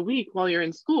 1 day a week while you're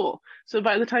in school. So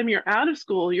by the time you're out of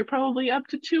school, you're probably up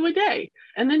to 2 a day.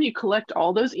 And then you collect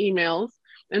all those emails,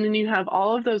 and then you have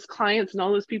all of those clients and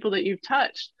all those people that you've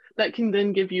touched that can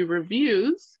then give you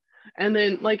reviews. And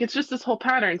then it's just this whole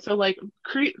pattern. So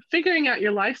figuring out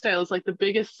your lifestyle is like the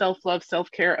biggest self-love,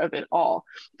 self-care of it all.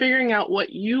 Figuring out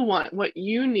what you want, what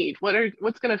you need,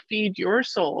 what's going to feed your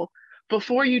soul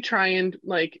before you try and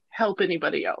help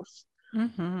anybody else.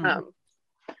 Mm-hmm.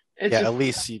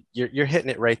 Elise, you're hitting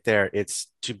it right there. It's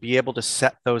to be able to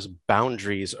set those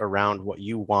boundaries around what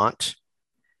you want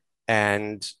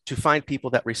and to find people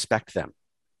that respect them.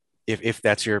 If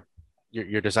that's your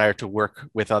desire to work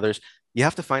with others, you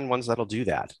have to find ones that'll do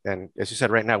that. And as you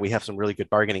said, right now, we have some really good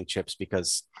bargaining chips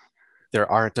because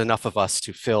there aren't enough of us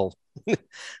to fill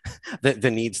the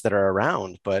needs that are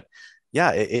around. But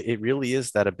yeah, it really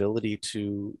is that ability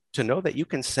to know that you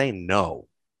can say no.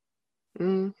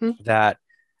 Mm-hmm. That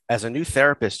as a new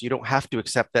therapist, you don't have to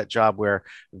accept that job where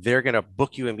they're going to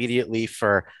book you immediately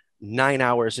for 9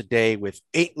 hours a day with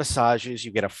 8 massages.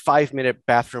 You get a 5-minute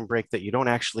bathroom break that you don't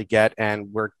actually get,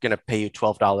 and we're going to pay you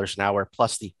 $12 an hour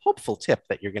plus the hopeful tip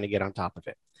that you're going to get on top of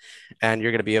it. And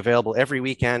you're going to be available every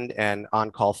weekend and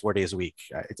on call 4 days a week.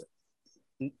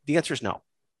 The answer is no.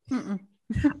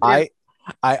 I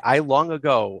long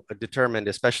ago determined,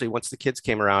 especially once the kids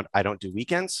came around, I don't do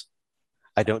weekends.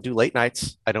 I don't do late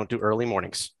nights. I don't do early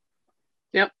mornings.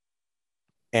 Yep.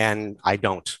 And I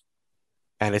don't.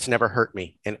 And it's never hurt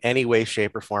me in any way,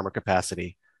 shape, or form or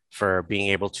capacity for being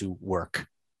able to work.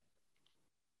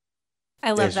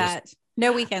 I love that.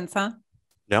 No weekends, huh?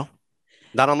 No,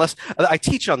 not unless I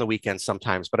teach on the weekends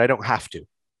sometimes, but I don't have to.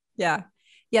 Yeah.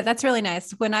 Yeah, that's really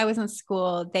nice. When I was in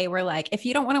school, they were like, if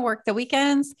you don't want to work the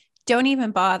weekends, don't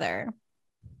even bother.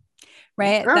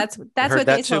 Right. Sure. That's what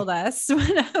they told us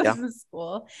when I was in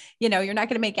school. You're not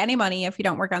going to make any money if you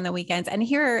don't work on the weekends. And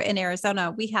here in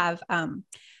Arizona, we have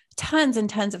tons and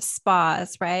tons of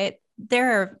spas, right?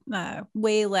 There are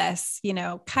way less,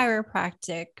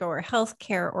 chiropractic or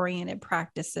healthcare oriented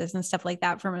practices and stuff like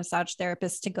that for massage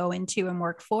therapists to go into and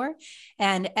work for.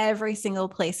 And every single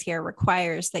place here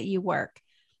requires that you work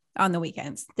on the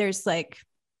weekends.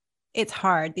 It's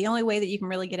hard. The only way that you can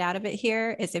really get out of it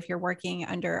here is if you're working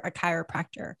under a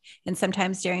chiropractor. And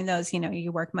sometimes during those,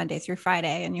 you work Monday through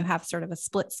Friday and you have sort of a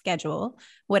split schedule,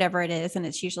 whatever it is. And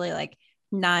it's usually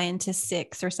 9 to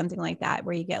 6 or something like that,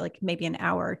 where you get maybe an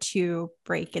hour or 2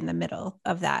 break in the middle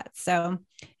of that. So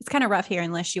it's kind of rough here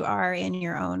unless you are in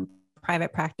your own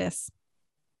private practice.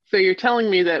 So you're telling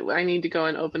me that I need to go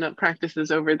and open up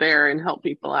practices over there and help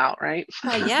people out, right?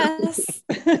 Yes.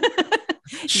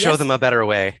 Show them a better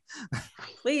way.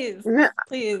 Please.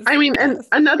 I mean, and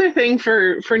another thing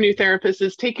for new therapists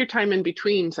is take your time in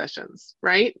between sessions,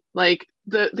 right?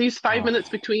 These 5 minutes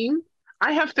between,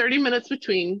 I have 30 minutes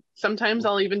between. Sometimes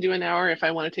I'll even do an hour if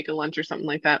I want to take a lunch or something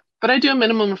like that. But I do a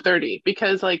minimum of 30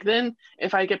 because then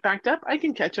if I get backed up, I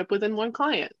can catch up within one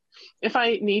client. If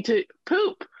I need to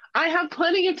poop, I have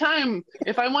plenty of time.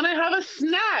 If I want to have a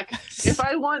snack, if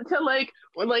I want to like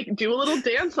do a little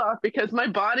dance off because my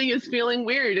body is feeling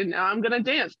weird and now I'm going to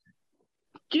dance.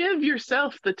 Give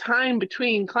yourself the time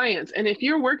between clients. And if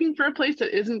you're working for a place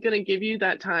that isn't going to give you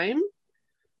that time,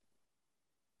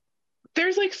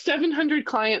 there's like 700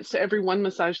 clients to every one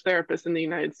massage therapist in the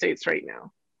United States right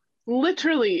now.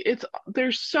 Literally,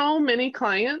 there's so many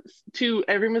clients to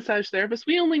every massage therapist.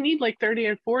 We only need like 30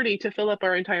 or 40 to fill up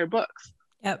our entire books.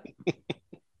 Yep.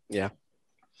 Yeah.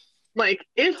 Like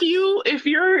if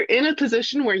you're in a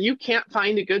position where you can't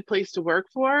find a good place to work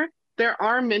for, there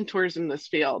are mentors in this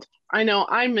field. I know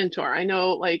I mentor. I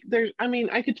know like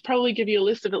I could probably give you a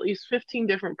list of at least 15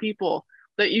 different people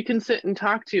that you can sit and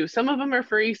talk to. Some of them are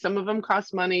free, some of them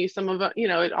cost money, some of them,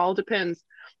 it all depends.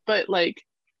 But like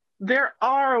there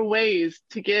are ways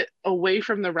to get away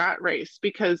from the rat race,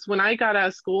 because when I got out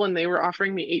of school and they were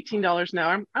offering me $18 an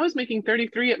hour, I was making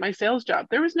 33 at my sales job.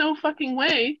 There was no fucking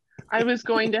way I was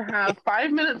going to have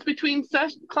 5 minutes between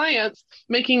clients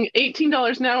making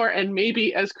 $18 an hour and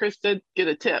maybe, as Chris said, get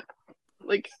a tip.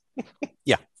 Like,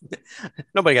 yeah,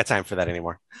 nobody got time for that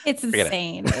anymore. It's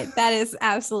insane. That is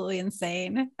absolutely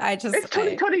insane. It's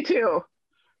 2022.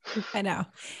 I know,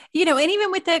 and even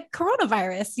with the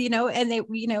coronavirus, and they,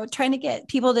 trying to get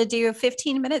people to do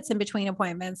 15 minutes in between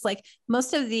appointments, like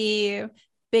most of the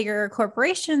bigger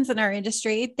corporations in our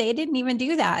industry, they didn't even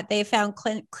do that. They found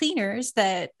cleaners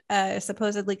that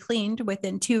supposedly cleaned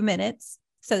within 2 minutes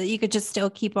so that you could just still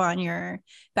keep on your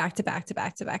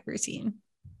back-to-back routine.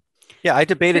 Yeah, I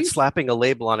debated slapping a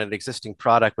label on an existing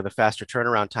product with a faster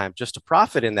turnaround time just to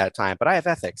profit in that time, but I have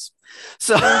ethics.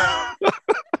 So,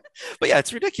 but yeah,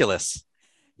 it's ridiculous.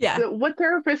 Yeah. So what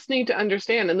therapists need to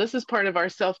understand, and this is part of our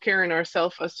self-care and our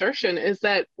self-assertion, is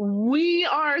that we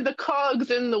are the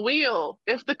cogs in the wheel.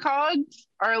 If the cogs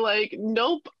are like,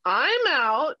 nope, I'm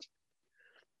out.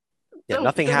 Yeah,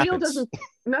 nothing happens.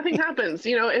 Nothing happens.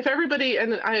 If everybody,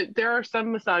 there are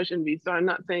some massage envies, so I'm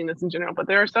not saying this in general, but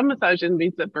there are some massage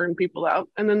envies that burn people out.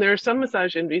 And then there are some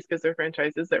massage envies, because they're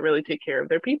franchises, that really take care of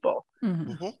their people.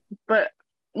 Mm-hmm. But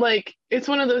like, it's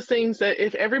one of those things that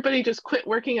if everybody just quit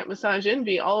working at Massage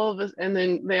Envy, all of us, and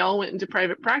then they all went into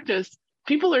private practice,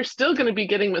 people are still going to be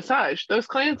getting massage. Those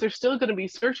clients are still going to be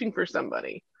searching for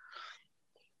somebody.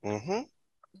 Mm-hmm.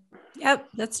 Yep,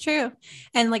 that's true.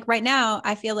 And like right now,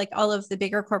 I feel like all of the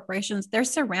bigger corporations, they're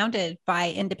surrounded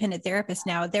by independent therapists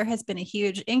now. There has been a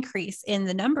huge increase in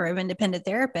the number of independent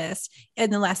therapists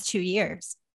in the last 2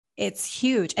 years. It's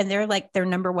huge. And they're like their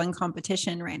number one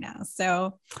competition right now.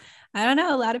 So I don't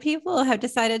know. A lot of people have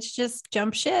decided to just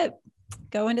jump ship,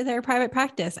 go into their private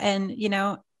practice. And,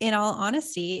 in all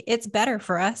honesty, it's better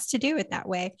for us to do it that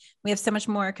way. We have so much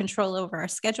more control over our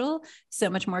schedule, so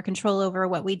much more control over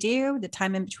what we do, the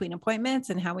time in between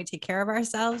appointments, and how we take care of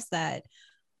ourselves, that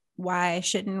why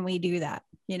shouldn't we do that,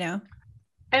 And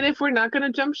if we're not going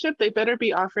to jump ship, they better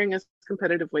be offering us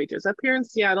competitive wages. Up here in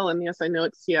Seattle, and yes, I know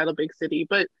it's Seattle, big city,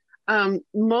 but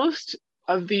most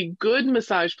of the good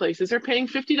massage places are paying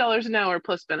 $50 an hour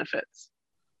plus benefits.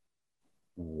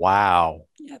 Wow.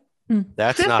 Yep.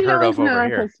 That's not heard of over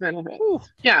here.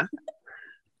 Yeah.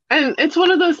 And it's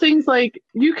one of those things, like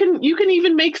you can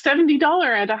even make $70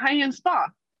 at a high-end spa.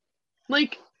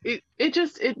 Like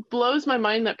it blows my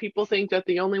mind that people think that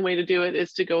the only way to do it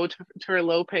is to go to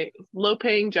low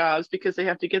paying jobs, because they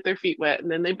have to get their feet wet and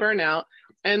then they burn out.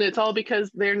 And it's all because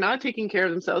they're not taking care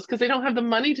of themselves, because they don't have the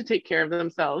money to take care of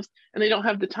themselves, and they don't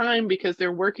have the time because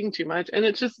they're working too much. And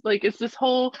it's just like, it's this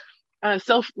whole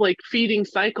feeding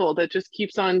cycle that just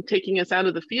keeps on taking us out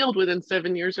of the field within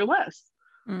 7 years or less.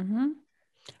 Mm-hmm.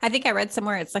 I think I read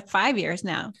somewhere it's like 5 years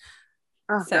now.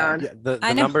 Oh, so, God. Yeah,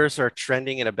 the numbers are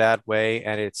trending in a bad way,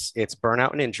 and it's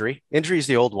burnout and injury. Injury is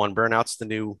the old one. Burnout's the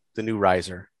new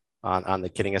riser on the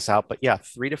kidding us out. But yeah,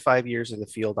 3 to 5 years in the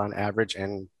field on average,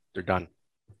 and they're done.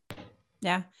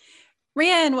 Yeah.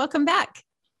 Rian, welcome back.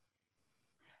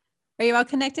 Are you all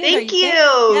connected? Thank you.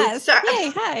 Yes. Sorry.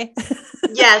 Yay, hi.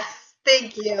 Yes,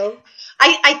 thank you.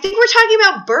 I think we're talking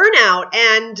about burnout,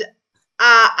 and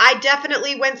I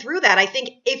definitely went through that. I think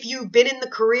if you've been in the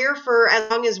career for as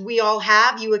long as we all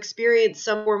have, you experience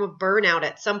some form of burnout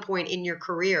at some point in your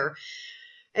career.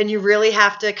 And you really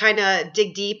have to kind of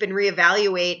dig deep and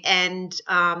reevaluate and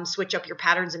switch up your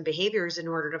patterns and behaviors in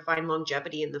order to find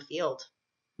longevity in the field.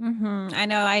 Mm-hmm. I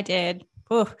know I did.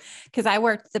 Because I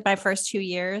worked my first 2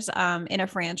 years in a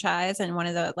franchise and one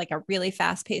of the like a really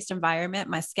fast paced environment.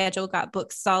 My schedule got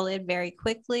booked solid very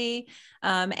quickly.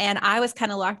 And I was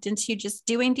kind of locked into just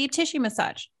doing deep tissue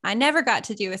massage. I never got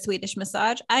to do a Swedish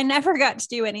massage. I never got to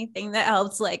do anything that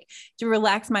helps like to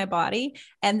relax my body.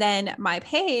 And then my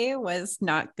pay was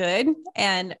not good.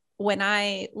 And when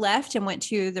I left and went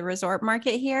to the resort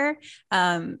market here,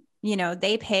 you know,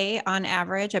 they pay on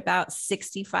average about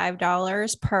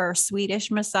 $65 per Swedish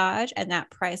massage, and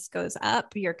that price goes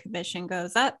up, your commission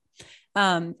goes up.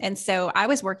 And so I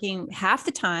was working half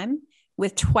the time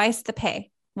with twice the pay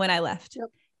when I left. Yep.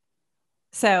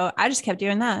 So I just kept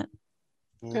doing that,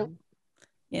 Yep.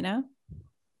 you know?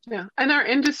 Yeah. And our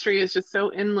industry is just so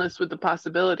endless with the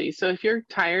possibilities. So if you're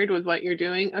tired with what you're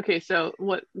doing, okay, so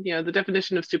what, you know, the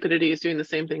definition of stupidity is doing the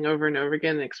same thing over and over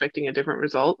again and expecting a different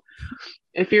result.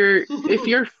 If you're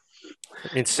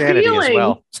Insanity as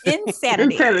well.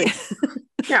 Insanity.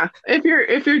 Yeah.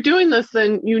 If you're doing this,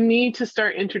 then you need to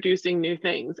start introducing new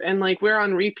things. And like, we're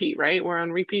on repeat, right? We're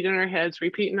on repeat in our heads,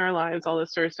 repeat in our lives, all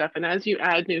this sort of stuff. And as you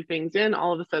add new things in,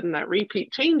 all of a sudden that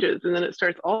repeat changes, and then it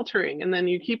starts altering. And then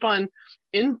you keep on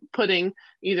inputting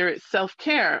either it's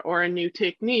self-care or a new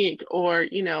technique, or,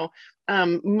 you know,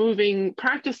 moving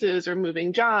practices or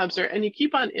moving jobs, and you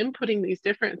keep on inputting these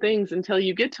different things until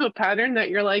you get to a pattern that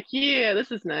you're like, yeah,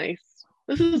 this is nice.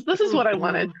 This is what I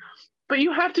wanted. But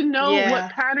you have to know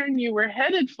what pattern you were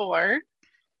headed for,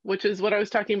 which is what I was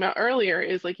talking about earlier,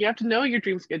 is like, you have to know your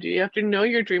dream schedule. You have to know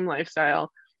your dream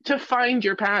lifestyle to find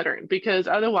your pattern, because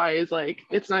otherwise, like,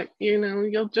 it's not, you know,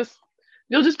 you'll just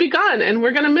be gone, and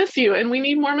we're going to miss you, and we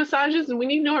need more massages, and we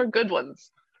need more good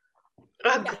ones.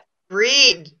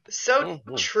 Agreed. So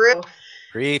true.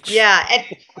 Preach. Yeah. And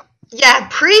yeah,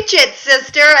 preach it,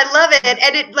 sister. I love it.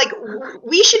 And it, like,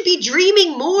 we should be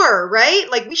dreaming more, right?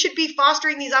 Like, we should be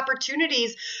fostering these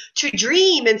opportunities to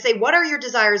dream and say, what are your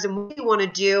desires and what do you want to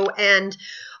do? And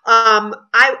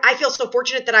I feel so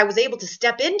fortunate that I was able to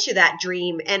step into that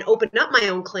dream and open up my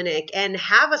own clinic and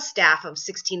have a staff of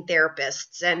 16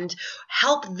 therapists and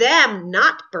help them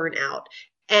not burn out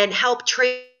and help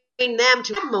train them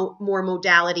to add more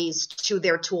modalities to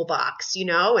their toolbox, you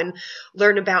know, and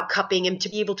learn about cupping, and to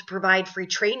be able to provide free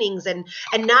trainings and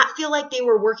not feel like they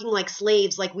were working like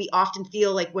slaves, like we often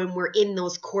feel like when we're in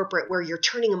those corporate where you're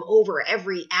turning them over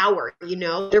every hour, you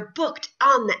know, they're booked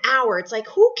on the hour. It's like,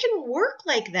 who can work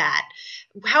like that?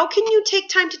 How can you take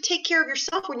time to take care of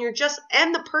yourself when you're just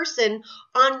and the person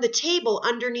on the table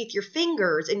underneath your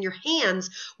fingers and your hands,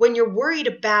 when you're worried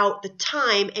about the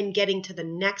time and getting to the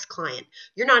next client?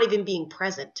 You're not even being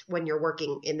present when you're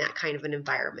working in that kind of an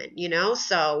environment, you know?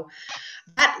 So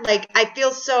that, like, I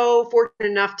feel so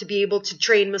fortunate enough to be able to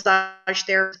train massage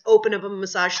therapists, open up a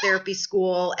massage therapy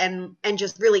school, and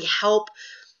just really help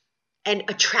and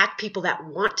attract people that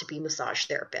want to be massage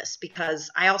therapists, because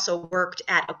I also worked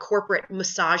at a corporate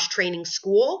massage training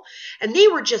school, and they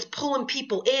were just pulling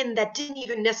people in that didn't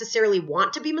even necessarily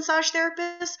want to be massage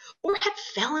therapists or had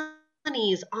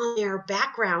felonies on their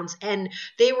backgrounds. And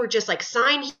they were just like,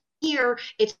 sign here,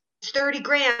 it's 30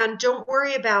 grand, don't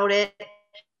worry about it.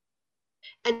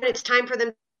 And when it's time for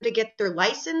them to get their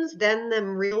license, then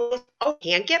them realize, oh, I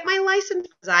can't get my license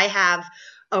because I have,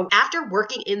 after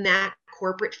working in that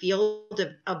corporate field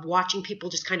of watching people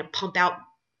just kind of pump out,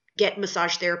 get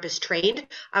massage therapists trained,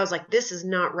 I was like, this is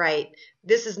not right.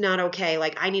 This is not okay.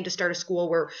 Like, I need to start a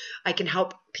school where I can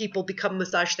help people become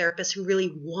massage therapists who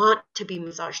really want to be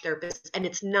massage therapists. And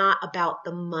it's not about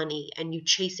the money and you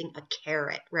chasing a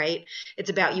carrot, right? It's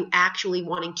about you actually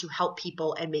wanting to help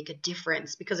people and make a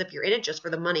difference. Because if you're in it just for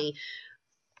the money,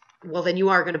 well, then you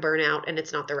are going to burn out, and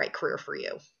it's not the right career for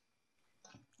you.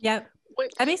 Yep.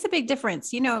 That makes a big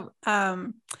difference. You know,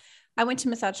 I went to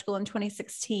massage school in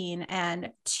 2016,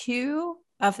 and 2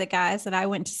 of the guys that I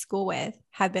went to school with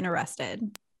have been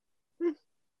arrested.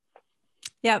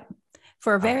 Yep.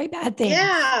 For very bad things.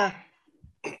 Yeah.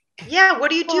 Yeah.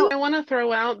 What do you do? I want to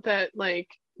throw out that, like,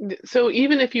 so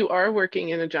even if you are working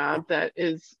in a job that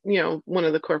is, you know, one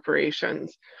of the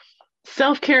corporations,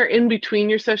 self-care in between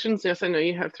your sessions. Yes, I know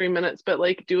you have 3 minutes, but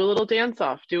like, do a little dance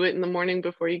off, do it in the morning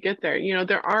before you get there. You know,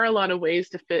 there are a lot of ways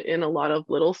to fit in a lot of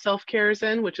little self-cares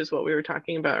in, which is what we were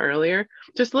talking about earlier,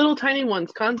 just little tiny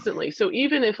ones constantly. So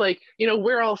even if, like, you know,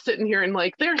 we're all sitting here and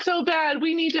like, they're so bad,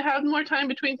 we need to have more time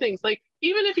between things. Like,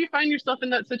 even if you find yourself in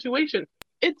that situation,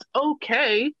 it's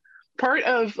okay. Part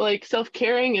of like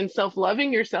self-caring and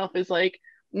self-loving yourself is like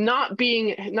not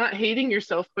hating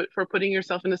yourself, but for putting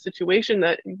yourself in a situation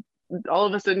that all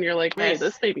of a sudden you're like, hey,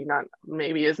 this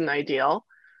maybe isn't ideal.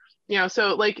 You know,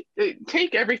 so like,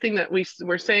 take everything that we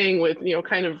were saying with, you know,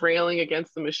 kind of railing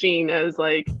against the machine as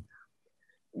like,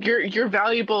 you're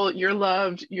valuable, you're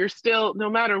loved, you're still, no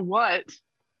matter what.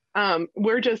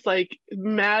 We're just like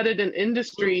mad at an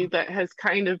industry that has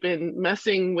kind of been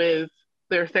messing with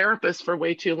their therapists for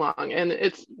way too long. And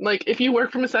it's like, if you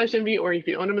work for Massage Envy or if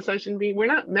you own a Massage Envy, we're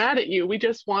not mad at you. We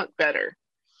just want better.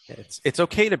 It's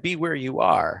okay to be where you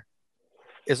are.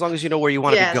 as long as you know where you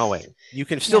want to be Yes. going. You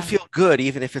can still Yeah. feel good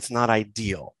even if it's not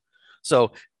ideal.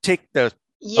 So take a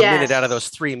Yes. minute out of those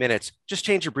 3 minutes, just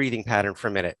change your breathing pattern for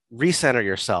a minute, recenter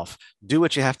yourself, do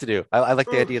what you have to do. I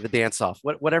like the idea of the dance off,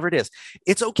 whatever it is.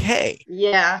 It's okay.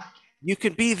 Yeah. You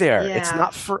can be there. It's Yeah.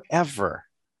 not forever.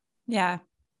 Yeah.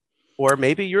 Or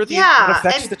maybe you're the Yeah. what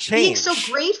affects And the being change. so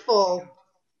grateful.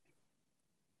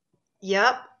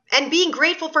 Yep. And being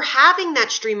grateful for having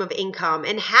that stream of income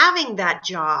and having that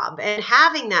job and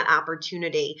having that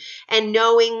opportunity and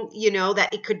knowing, that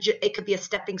it could be a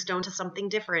stepping stone to something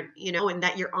different, and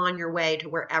that you're on your way to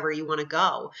wherever you want to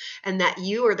go, and that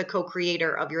you are the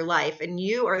co-creator of your life and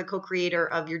you are the co-creator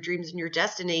of your dreams and your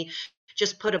destiny.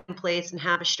 Just put it in place and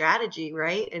have a strategy,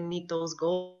 right? And meet those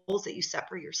goals that you set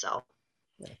for yourself.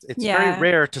 It's very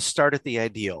rare to start at the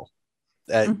ideal.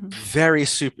 Very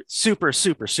super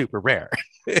rare.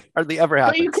 Hardly ever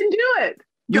happens. But you can do it.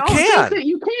 You Don't can. think that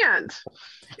you can't.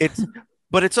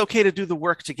 But it's okay to do the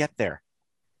work to get there.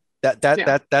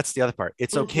 That's the other part.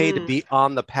 It's okay to be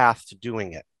on the path to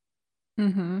doing it.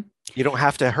 Mm-hmm. You don't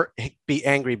have to be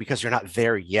angry because you're not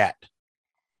there yet.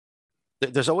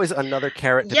 There's always another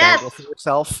carrot to dangle for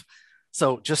yourself.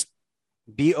 So just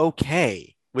be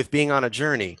okay with being on a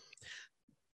journey.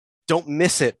 Don't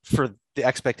miss it for the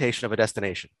expectation of a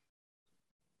destination.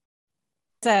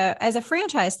 As a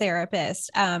franchise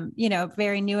therapist,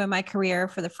 very new in my career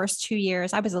for the first 2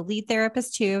 years, I was a lead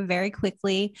therapist too, very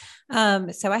quickly.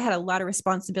 So I had a lot of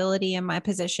responsibility in my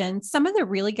position. Some of the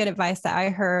really good advice that I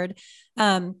heard,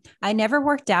 I never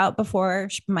worked out before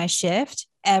my shift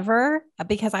ever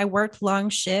because I worked long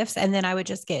shifts and then I would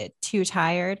just get too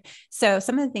tired. So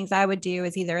some of the things I would do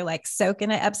is either like soak in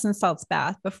an Epsom salts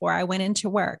bath before I went into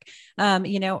work,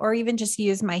 or even just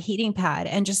use my heating pad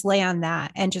and just lay on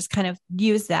that and just kind of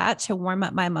use that to warm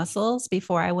up my muscles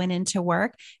before I went into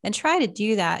work, and try to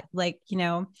do that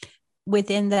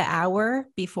within the hour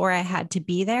before I had to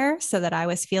be there so that I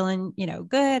was feeling,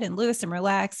 good and loose and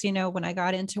relaxed, when I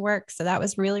got into work. So that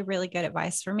was really, really good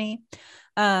advice for me.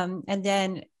 And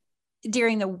then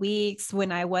during the weeks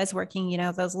when I was working,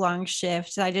 those long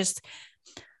shifts,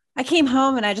 I came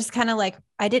home and I just kind of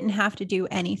I didn't have to do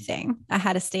anything. I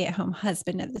had a stay-at-home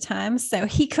husband at the time. So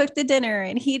he cooked the dinner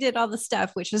and he did all the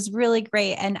stuff, which was really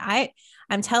great. And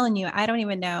I'm telling you, I don't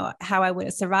even know how I would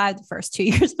have survived the first 2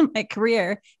 years of my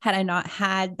career had I not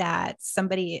had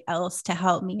somebody else to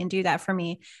help me and do that for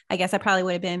me. I guess I probably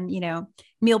would have been,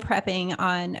 meal prepping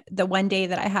on the one day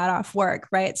that I had off work,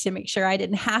 right? To make sure I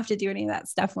didn't have to do any of that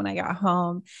stuff when I got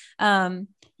home. And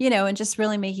just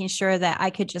really making sure that I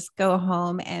could just go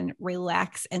home and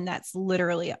relax. And that's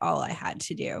literally all I had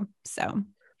to do. So,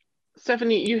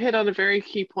 Stephanie, you hit on a very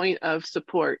key point of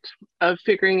support, of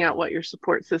figuring out what your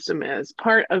support system is.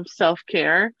 Part of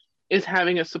self-care is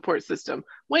having a support system.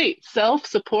 Wait,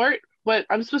 self-support? What?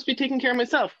 I'm supposed to be taking care of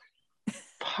myself.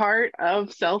 Part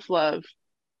of self-love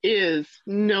is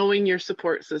knowing your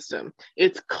support system.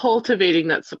 It's cultivating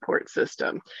that support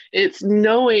system. It's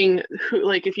knowing who,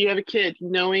 if you have a kid,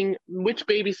 knowing which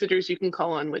babysitters you can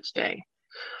call on which day.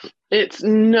 It's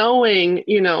knowing,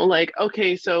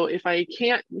 okay, so if I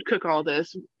can't cook all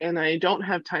this and I don't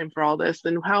have time for all this,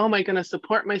 then how am I going to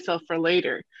support myself for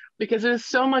later? Because it is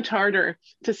so much harder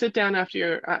to sit down after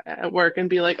you're at work and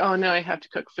be like, oh, no, I have to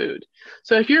cook food.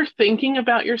 So if you're thinking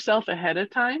about yourself ahead of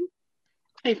time,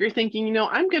 if you're thinking,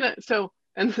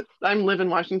 and I live in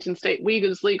Washington State, weed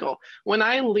is legal. When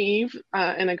I leave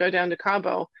and I go down to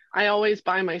Cabo, I always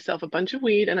buy myself a bunch of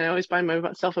weed and I always buy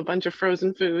myself a bunch of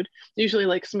frozen food, usually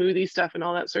like smoothie stuff and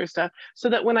all that sort of stuff, so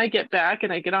that when I get back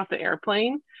and I get off the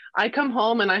airplane, I come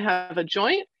home and I have a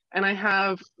joint and I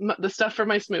have the stuff for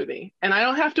my smoothie. And I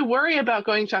don't have to worry about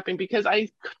going shopping because I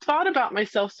thought about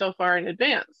myself so far in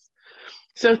advance.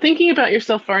 So thinking about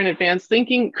yourself far in advance,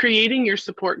 creating your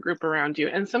support group around you.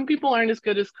 And some people aren't as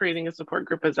good as creating a support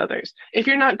group as others. If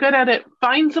you're not good at it,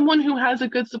 find someone who has a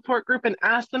good support group and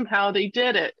ask them how they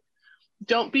did it.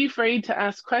 Don't be afraid to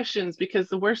ask questions, because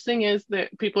the worst thing is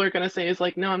that people are going to say is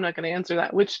no, I'm not going to answer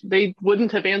that, which they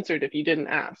wouldn't have answered if you didn't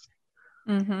ask.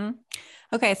 Mm-hmm.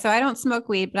 Okay. So I don't smoke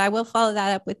weed, but I will follow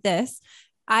that up with this.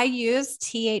 I use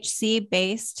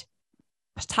THC-based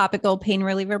topical pain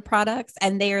reliever products,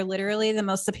 and they are literally the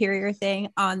most superior thing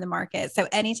on the market. So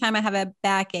anytime I have a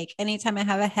backache, anytime I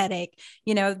have a headache,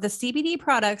 the CBD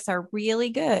products are really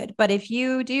good. But if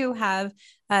you do have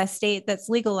a state that's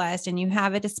legalized and you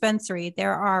have a dispensary,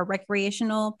 there are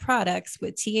recreational products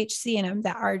with THC in them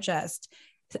that are just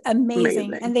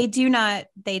amazing. And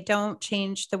they don't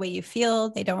change the way you feel.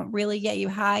 They don't really get you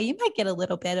high. You might get a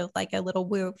little bit of a little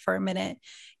woo for a minute,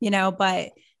 but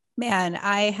Man,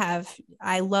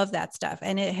 I love that stuff.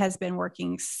 And it has been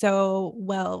working so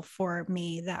well for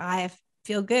me that I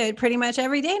feel good pretty much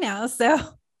every day now. So,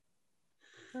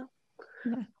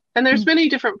 yeah. And there's many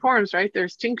different forms, right?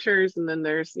 There's tinctures, and then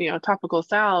there's, topical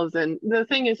salves. And the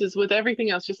thing is with everything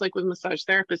else, just like with massage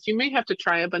therapists, you may have to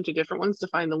try a bunch of different ones to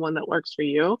find the one that works for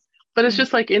you. But it's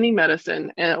just like any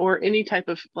medicine or any type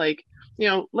of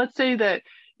let's say that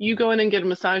you go in and get a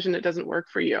massage and it doesn't work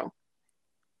for you.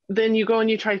 Then you go and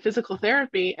you try physical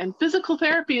therapy, and physical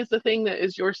therapy is the thing that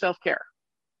is your self-care.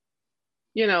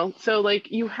 So like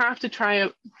you have to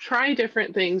try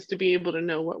different things to be able to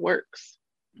know what works.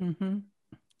 Mm-hmm.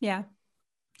 Yeah.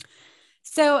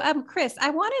 So, Chris,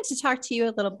 I wanted to talk to you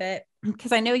a little bit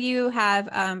because I know you have,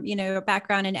 a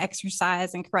background in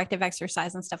exercise and corrective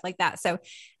exercise and stuff like that. So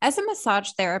as a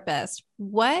massage therapist,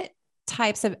 what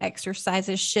types of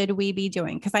exercises should we be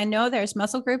doing? Because I know there's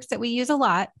muscle groups that we use a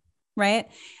lot, right?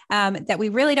 That we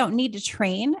really don't need to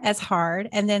train as hard.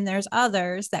 And then there's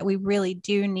others that we really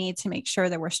do need to make sure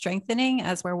that we're strengthening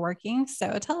as we're working.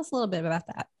 So tell us a little bit about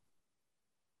that.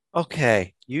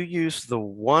 Okay, you used the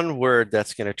one word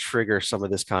that's going to trigger some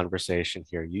of this conversation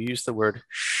here. You used the word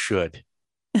should.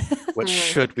 What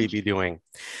should we be doing?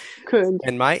 Could.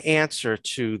 And my answer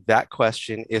to that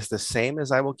question is the same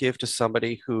as I will give to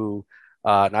somebody who,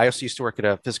 and I also used to work at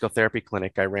a physical therapy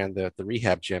clinic. I ran the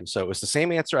rehab gym. So it was the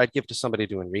same answer I'd give to somebody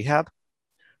doing rehab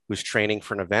who's training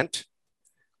for an event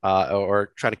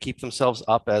or trying to keep themselves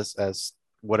up as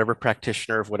whatever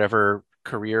practitioner of whatever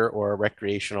career or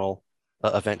recreational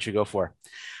event you go for.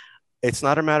 It's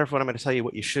not a matter of what I'm going to tell you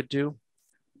what you should do.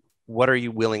 What are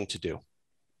you willing to do?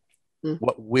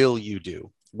 What will you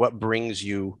do? What brings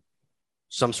you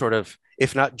some sort of,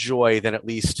 if not joy, then at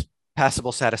least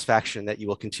passable satisfaction that you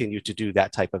will continue to do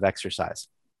that type of exercise.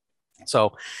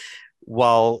 So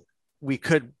while we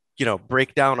could,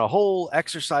 break down a whole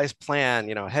exercise plan,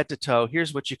 head to toe,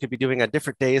 here's what you could be doing on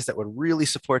different days that would really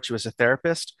support you as a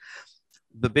therapist.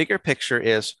 The bigger picture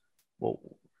is, well,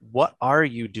 what are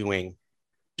you doing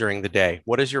during the day?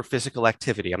 What is your physical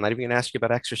activity? I'm not even going to ask you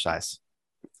about exercise.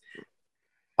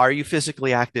 Are you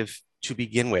physically active to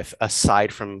begin with,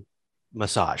 aside from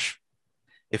massage?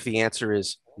 If the answer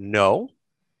is no,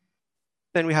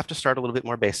 then we have to start a little bit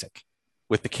more basic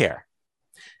with the care.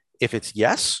 If it's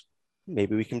yes,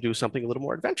 maybe we can do something a little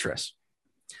more adventurous.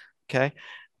 Okay.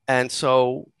 And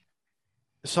so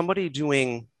somebody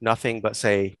doing nothing but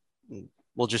say,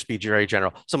 we'll just be very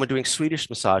general, someone doing Swedish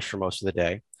massage for most of the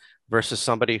day versus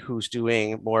somebody who's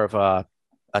doing more of a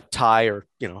Thai or,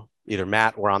 either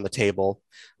mat or on the table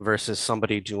versus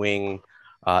somebody doing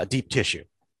deep tissue.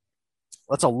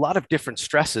 That's a lot of different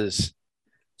stresses.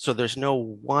 So there's no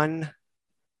one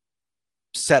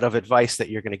set of advice that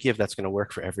you're going to give that's going to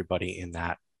work for everybody in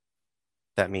that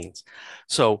means.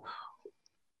 So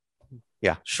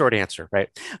yeah, short answer, right?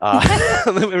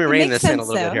 Let me rein this in a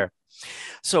little bit here.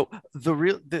 So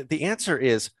the answer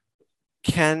is,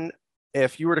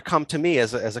 if you were to come to me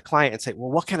as a client and say,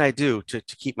 well, what can I do to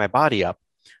keep my body up?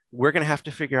 We're going to have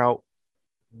to figure out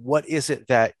what is it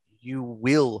that you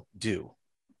will do.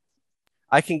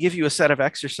 I can give you a set of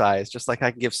exercise, just like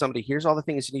I can give somebody, here's all the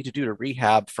things you need to do to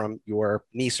rehab from your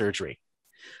knee surgery.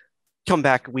 Come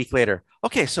back a week later.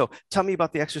 Okay, so tell me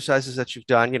about the exercises that you've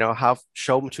done,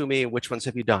 show them to me. Which ones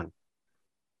have you done?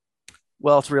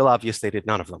 Well, it's real obvious they did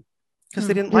none of them because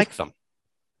they didn't like them.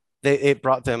 It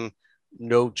brought them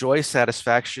no joy,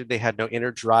 satisfaction. They had no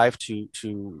inner drive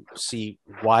to see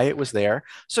why it was there.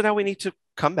 So now we need to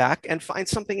come back and find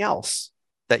something else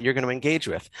that you're going to engage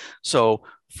with. So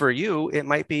for you, it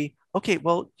might be, okay,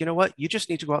 well, you know what? You just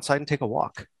need to go outside and take a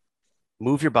walk,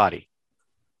 move your body,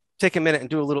 take a minute and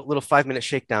do a little 5-minute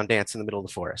shakedown dance in the middle of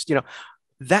the forest.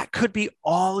 That could be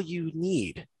all you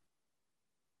need.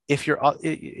 If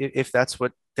that's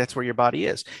where your body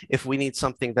is. If we need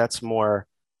something that's more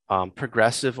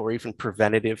progressive or even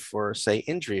preventative for, say,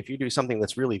 injury, if you do something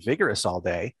that's really vigorous all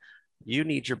day, you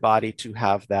need your body to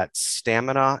have that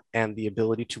stamina and the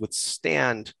ability to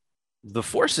withstand the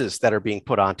forces that are being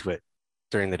put onto it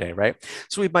during the day, right?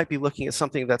 So we might be looking at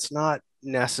something that's not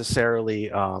necessarily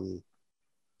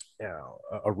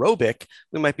aerobic.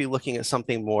 We might be looking at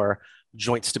something more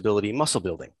joint stability, muscle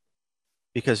building,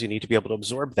 because you need to be able to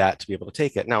absorb that to be able to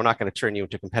take it. Now, we're not going to turn you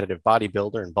into a competitive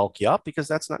bodybuilder and bulk you up because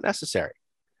that's not necessary.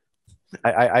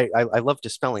 I love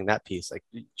dispelling that piece. Like,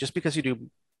 just because you do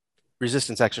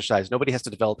resistance exercise, nobody has to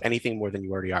develop anything more than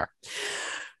you already are.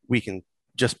 We can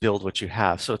just build what you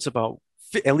have. So it's about,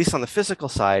 at least on the physical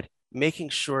side, making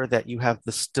sure that you have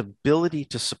the stability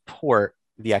to support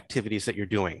the activities that you're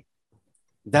doing.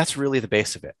 That's really the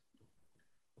base of it.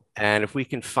 And if we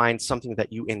can find something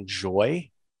that you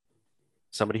enjoy,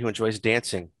 Somebody who enjoys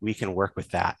dancing, we can work with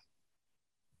that.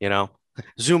 You know,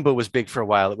 Zumba was big for a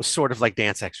while. It was sort of like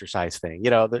dance exercise thing,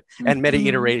 and many Mhm.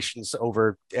 iterations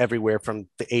over everywhere from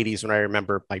the 80s when I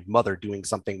remember my mother doing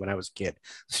something when I was a kid,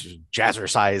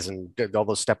 jazzercise and all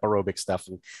those step aerobic stuff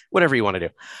and whatever you want to do,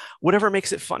 whatever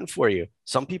makes it fun for you.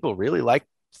 Some people really like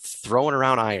throwing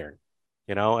around iron,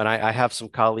 and I have some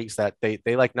colleagues that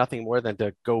they like nothing more than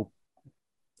to go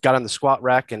get on the squat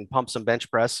rack and pump some bench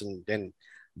press and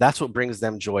that's what brings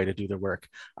them joy to do their work.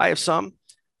 I have some,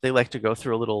 they like to go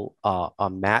through a little a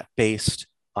mat based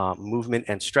movement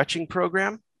and stretching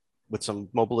program with some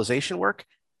mobilization work.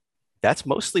 That's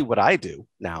mostly what I do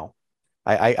now.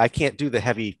 I can't do the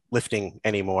heavy lifting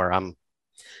anymore. I'm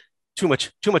too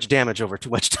much damage over too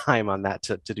much time on that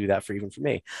to do that for even for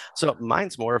me. So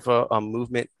mine's more of a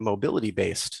movement mobility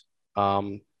based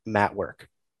mat work.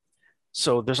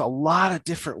 So there's a lot of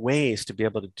different ways to be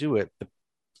able to do it.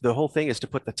 The whole thing is to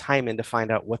put the time in to find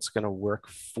out what's going to work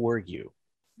for you.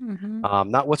 Mhm.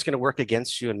 Not what's going to work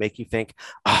against you and make you think,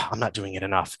 I'm not doing it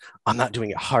enough. I'm not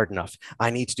doing it hard enough.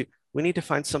 We need to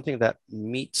find something that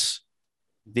meets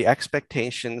the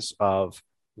expectations of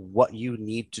what you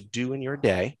need to do in your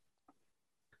day,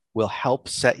 will help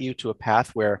set you to a path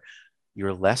where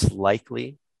you're less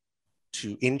likely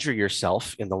to injure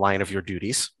yourself in the line of your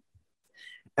duties,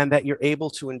 and that you're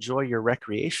able to enjoy your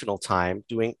recreational time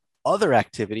doing other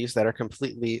activities that are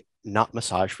completely not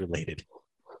massage related.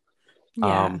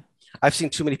 Yeah. I've seen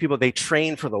too many people, they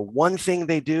train for the one thing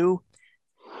they do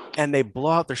and they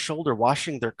blow out their shoulder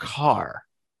washing their car.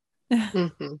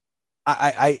 Mhm.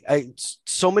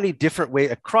 So many different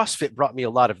ways. CrossFit brought me a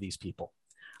lot of these people.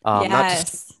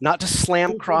 Yes. Not to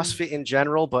slam Mhm. CrossFit in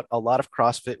general, but a lot of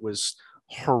CrossFit was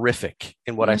horrific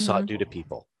in what I saw it Mhm. do to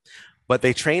people. But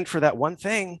they trained for that one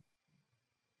thing,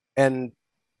 and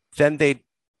then they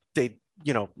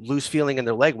lose feeling in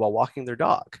their leg while walking their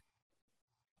dog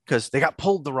because they got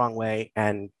pulled the wrong way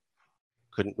and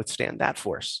couldn't withstand that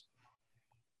force.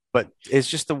 But it's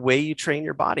just the way you train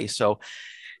your body. So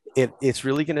it's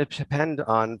really going to depend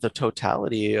on the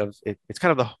totality of it. It's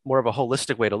kind of more of a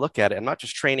holistic way to look at it. I'm not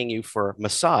just training you for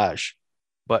massage,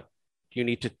 but you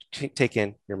need to take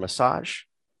in your massage,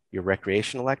 your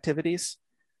recreational activities,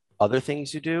 other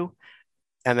things you do.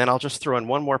 And then I'll just throw in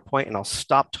one more point and I'll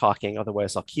stop talking.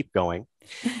 Otherwise, I'll keep going.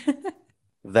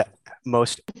 The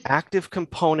most active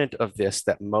component of this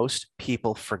that most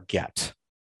people forget,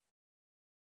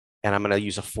 and I'm going to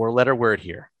use a 4-letter word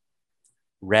here,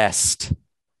 rest.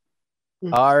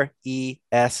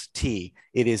 REST. It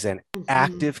is an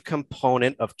active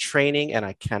component of training, and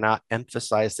I cannot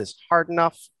emphasize this hard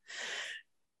enough.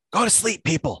 Go to sleep,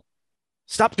 people.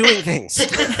 Stop doing things.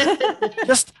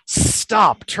 Just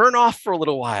stop. Turn off for a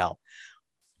little while.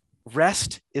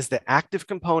 Rest is the active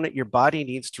component your body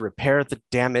needs to repair the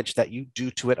damage that you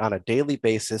do to it on a daily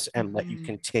basis and let you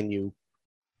continue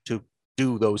to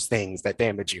do those things that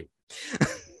damage you.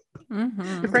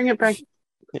 Mhm. To bring it back,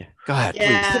 Yeah, go ahead,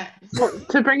 Yeah. well,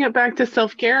 to bring it back to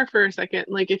self-care for a second,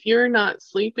 like if you're not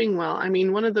sleeping well, I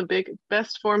mean, one of the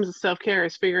best forms of self-care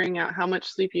is figuring out how much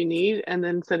sleep you need and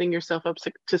then setting yourself up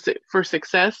for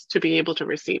success to be able to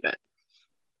receive it.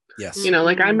 Yes.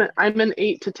 Like I'm an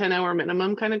 8 to 10 hour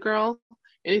minimum kind of girl.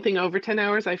 Anything over 10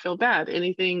 hours, I feel bad.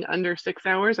 Anything under 6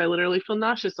 hours, I literally feel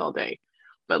nauseous all day.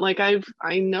 But like I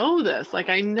know this, like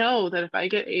I know that if I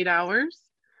get 8 hours,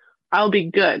 I'll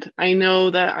be good. I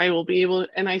know that I will be able,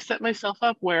 and I set myself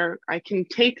up where I can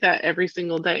take that every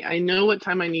single day. I know what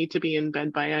time I need to be in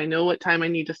bed by. I know what time I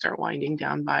need to start winding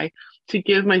down by to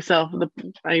give myself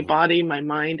my body, my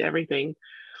mind, everything,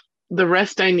 the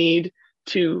rest I need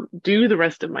to do the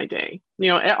rest of my day.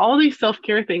 All these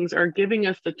self-care things are giving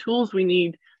us the tools we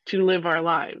need to live our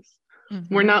lives.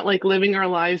 We're Mhm. not like living our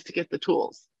lives to get the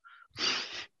tools.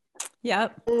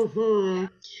 Yep.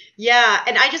 Yeah.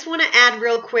 And I just want to add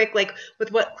real quick, like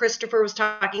with what Christopher was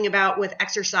talking about with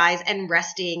exercise and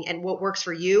resting and what works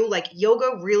for you, like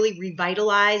yoga really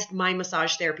revitalized my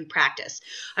massage therapy practice.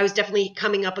 I was definitely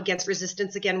coming up against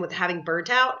resistance again with having burnt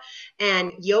out,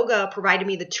 and yoga provided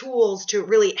me the tools to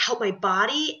really help my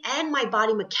body and my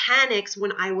body mechanics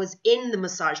when I was in the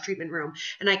massage treatment room.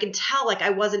 And I can tell like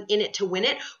I wasn't in it to win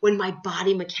it when my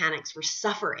body mechanics were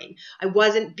suffering. I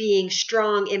wasn't being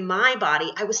strong in my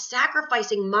body. I was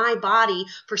sacrificing my body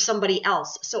for somebody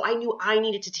else. So I knew I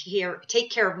needed to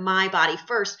take care of my body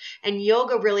first. And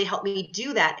yoga really helped me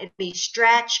do that. It made me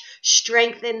stretch,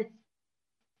 strengthen,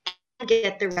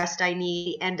 get the rest I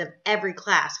need end of every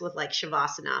class with like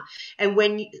Shavasana. And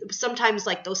sometimes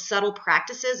like those subtle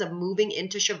practices of moving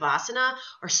into Shavasana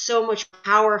are so much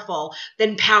powerful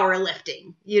than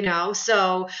powerlifting,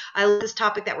 So I love this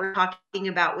topic that we're talking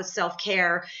about with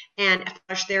self-care, and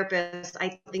as therapists,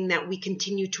 I think that we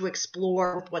continue to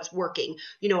explore with what's working.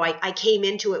 I came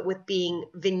into it with being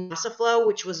Vinyasa flow,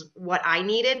 which was what I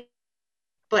needed,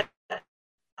 but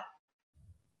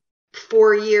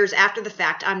 4 years after the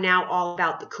fact, I'm now all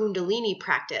about the Kundalini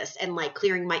practice and like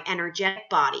clearing my energetic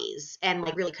bodies and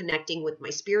like really connecting with my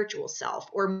spiritual self,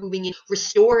 or moving in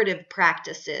restorative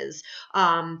practices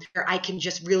where I can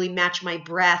just really match my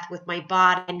breath with my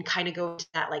body and kind of go into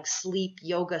that like sleep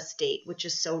yoga state, which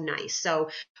is so nice. So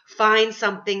find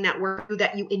something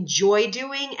that you enjoy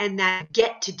doing and that you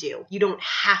get to do. You don't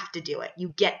have to do it.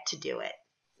 You get to do it.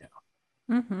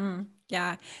 Mm-hmm.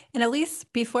 Yeah. And Elise,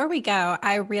 before we go,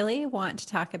 I really want to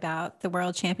talk about the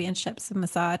World Championships of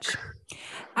Massage.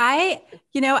 I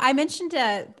mentioned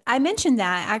that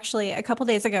actually a couple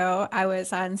days ago. I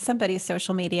was on somebody's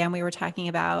social media and we were talking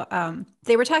about,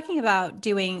 they were talking about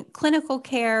doing clinical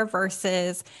care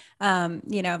versus,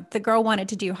 the girl wanted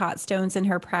to do hot stones in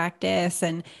her practice,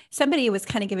 and somebody was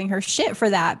kind of giving her shit for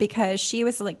that because she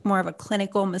was like more of a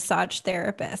clinical massage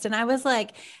therapist. And I was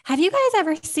like, have you guys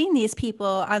ever seen these people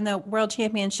on the World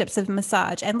Championships of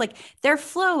Massage? And like their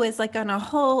flow is like on a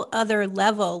whole other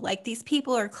level. Like these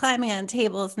people are climbing on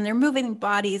tables and they're moving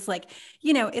bodies. Like,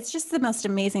 it's just the most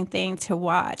amazing thing to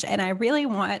watch. And I really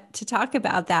want to talk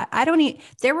about that.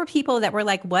 There were people that were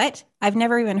like, what? I've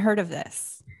never even heard of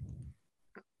this.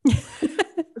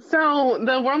 So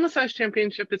the World Massage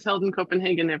Championship is held in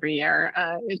Copenhagen every year.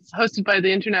 It's hosted by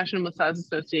the International Massage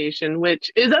Association,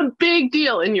 which is a big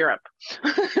deal in Europe.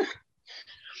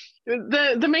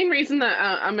 The main reason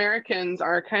that Americans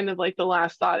are kind of like the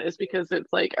last thought is because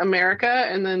it's like America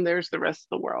and then there's the rest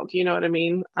of the world. You know what I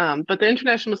mean? But the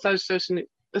International Massage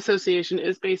Association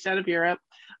is based out of Europe.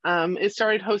 It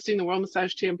started hosting the World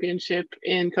Massage Championship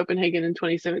in Copenhagen in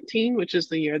 2017, which is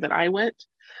the year that I went.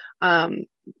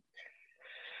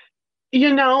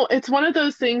 It's one of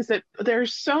those things that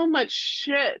there's so much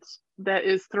shit that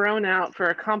is thrown out for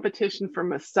a competition for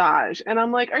massage. And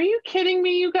I'm like, are you kidding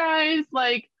me, you guys?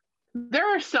 Like, there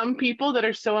are some people that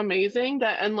are so amazing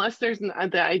that unless there's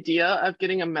the idea of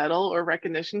getting a medal or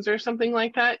recognitions or something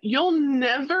like that, you'll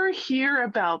never hear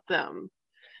about them.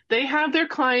 They have their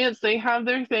clients, they have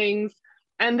their things,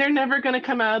 and they're never going to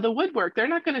come out of the woodwork. They're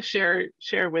not going to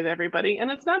share with everybody.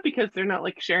 And it's not because they're not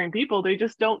like sharing people, they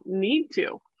just don't need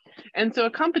to. And so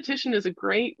a competition is a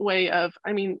great way of,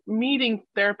 meeting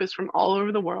therapists from all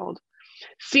over the world,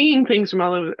 seeing things from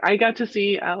all over. I got to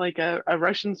see a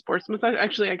Russian sports massage.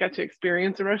 Actually, I got to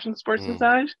experience a Russian sports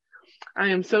massage. I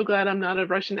am so glad I'm not a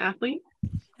Russian athlete.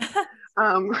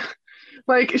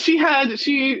 Like she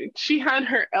had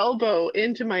her elbow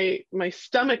into my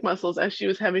stomach muscles as she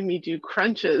was having me do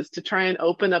crunches to try and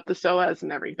open up the psoas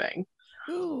and everything.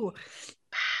 Ooh.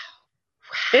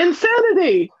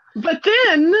 Insanity. But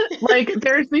then like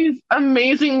there's these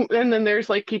amazing, and then there's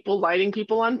like people lighting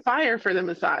people on fire for the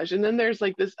massage. And then there's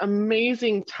like this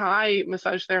amazing Thai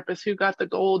massage therapist who got the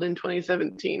gold in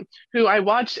 2017, who I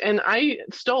watched, and I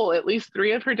stole at least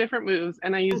 3 of her different moves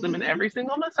and I use them in every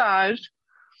single massage.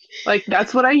 Like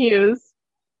that's what I use.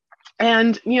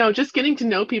 And, just getting to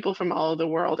know people from all over the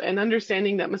world and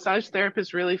understanding that massage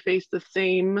therapists really face the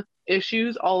same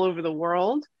issues all over the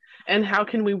world. And how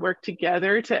can we work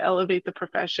together to elevate the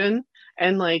profession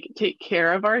and like take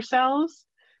care of ourselves?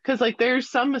 Because like there's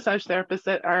some massage therapists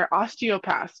that are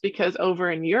osteopaths, because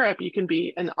over in Europe you can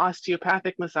be an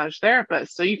osteopathic massage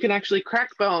therapist. So you can actually crack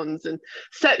bones and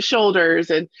set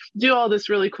shoulders and do all this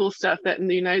really cool stuff that in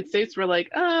the United States we're like,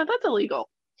 that's illegal.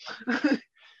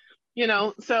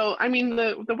 So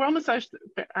the World Massage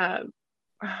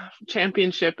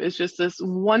Championship is just this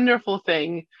wonderful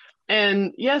thing.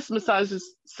 And yes, massage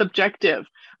is subjective,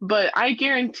 but I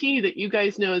guarantee that you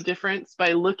guys know the difference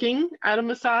by looking at a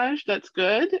massage that's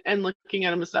good and looking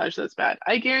at a massage that's bad.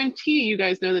 I guarantee you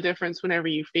guys know the difference whenever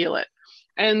you feel it.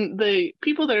 And the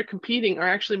people that are competing are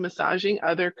actually massaging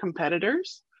other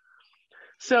competitors.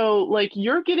 So like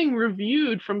you're getting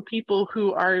reviewed from people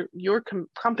who are your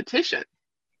competition.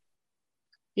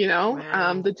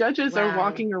 Wow. The judges are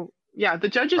walking around. Yeah, the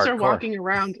judges are walking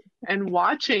around and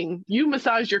watching you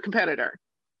massage your competitor.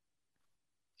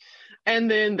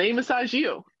 And then they massage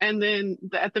you. And then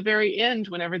at the very end,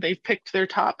 whenever they've picked their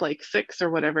top like 6 or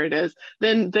whatever it is,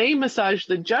 then they massage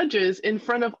the judges in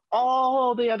front of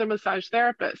all the other massage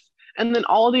therapists. And then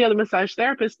all the other massage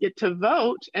therapists get to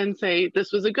vote and say,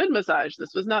 this was a good massage,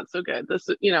 this was not so good, this,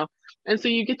 and so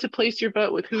you get to place your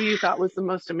vote with who you thought was the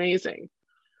most amazing.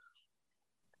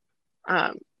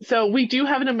 So we do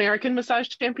have an American Massage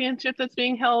Championship that's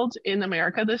being held in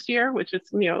America this year, which is,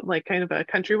 like kind of a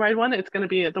countrywide one. It's going to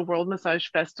be at the World Massage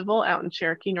Festival out in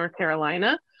Cherokee, North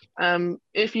Carolina.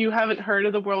 If you haven't heard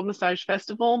of the World Massage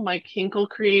Festival, Mike Hinkle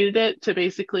created it to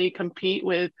basically compete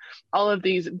with all of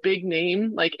these big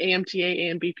name like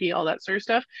AMTA, AMBP, all that sort of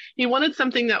stuff. He wanted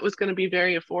something that was going to be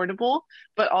very affordable,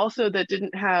 but also that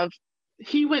didn't have,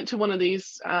 he went to one of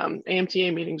these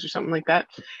AMTA meetings or something like that,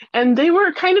 and they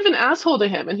were kind of an asshole to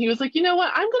him. And he was like, you know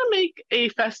what, I'm going to make a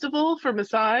festival for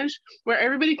massage where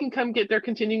everybody can come get their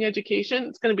continuing education.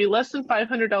 It's going to be less than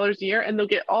 $500 a year, and they'll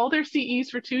get all their CEs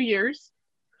for 2 years.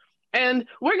 And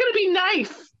we're going to be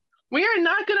nice. We are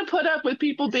not going to put up with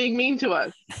people being mean to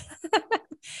us.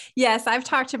 Yes, I've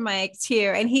talked to Mike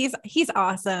too, and he's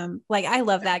awesome. Like, I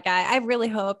love that guy. I really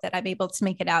hope that I'm able to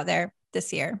make it out there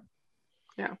this year.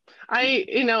 Yeah,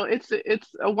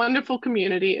 it's a wonderful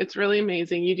community. It's really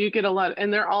amazing. You do get a lot,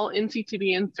 and they're all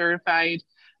NCTBN certified.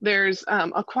 There's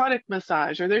aquatic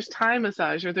massage, or there's Thai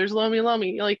massage, or there's Lomi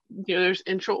Lomi. There's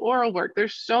intraoral work.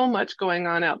 There's so much going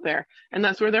on out there, and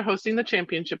that's where they're hosting the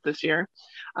championship this year.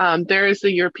 There is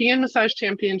the European Massage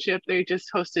Championship. They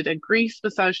just hosted a Greece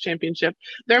Massage Championship.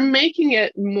 They're making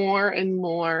it more and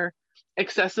more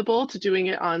accessible to doing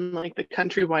it on like the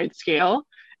countrywide scale.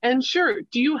 And sure,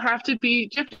 do you have to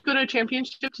go to a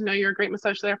championship to know you're a great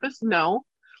massage therapist? No.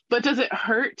 But does it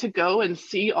hurt to go and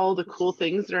see all the cool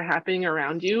things that are happening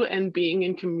around you and being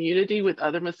in community with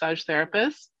other massage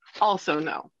therapists? Also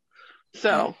no.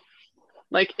 So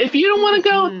like, if you don't want to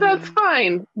go, that's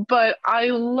fine. But I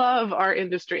love our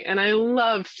industry, and I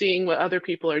love seeing what other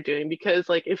people are doing, because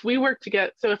like, if we work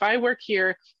together, so if I work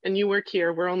here and you work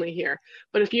here, we're only here.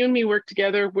 But if you and me work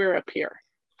together, we're up here,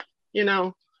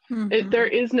 there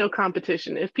is no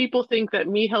competition. If people think that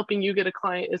me helping you get a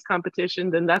client is competition,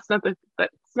 then that's not the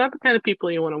kind of people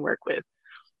you want to work with.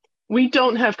 We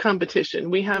don't have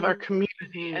competition. We have our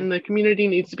community, and the community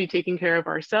needs to be taking care of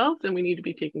ourselves, and we need to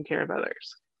be taking care of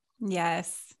others.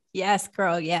 Yes. Yes,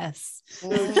 girl. Yes.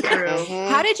 True.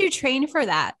 How did you train for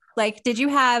that? Like, did you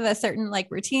have a certain like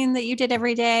routine that you did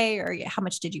every day, or how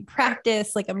much did you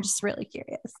practice? Like, I'm just really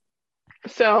curious.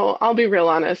 So I'll be real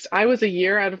honest. I was a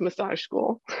year out of massage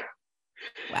school.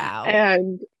 Wow.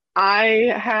 And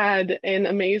I had an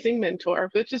amazing mentor,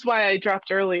 which is why I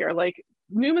dropped earlier. Like,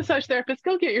 new massage therapists,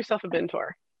 go get yourself a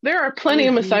mentor. There are plenty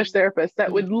of massage therapists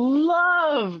that would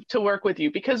love to work with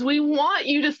you, because we want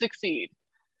you to succeed.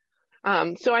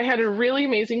 So I had a really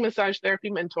amazing massage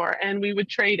therapy mentor, and we would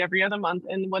trade every other month,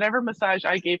 and whatever massage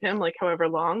I gave him, like however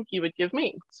long, he would give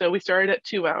me. So we started at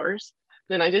 2 hours.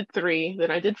 Then I did 3, then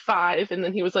I did 5. And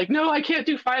then he was like, no, I can't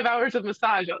do 5 hours of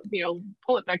massage,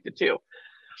 pull it back to 2.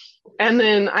 And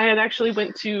then I had actually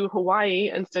went to Hawaii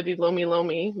and studied Lomi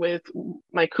Lomi with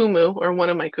my kumu, or one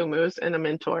of my kumus, and a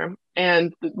mentor.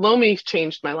 And Lomi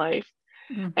changed my life.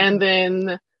 And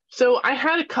then, so I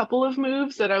had a couple of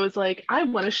moves that I was like, I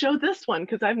want to show this one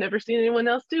because I've never seen anyone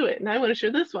else do it. And I want to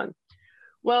show this one.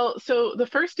 Well, so the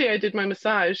first day I did my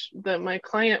massage, my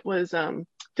client was,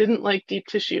 didn't like deep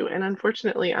tissue. And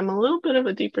unfortunately, I'm a little bit of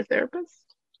a deeper therapist.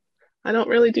 I don't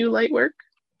really do light work.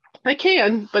 I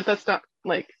can, but that's not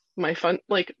like my fun.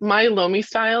 Like, my Lomi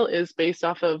style is based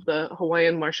off of the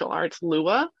Hawaiian martial arts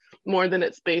Lua more than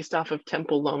it's based off of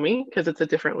Temple Lomi, because it's a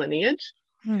different lineage.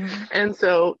 And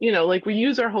so, like, we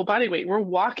use our whole body weight. We're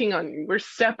walking on you, we're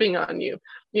stepping on you.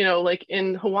 Like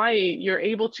in Hawaii, you're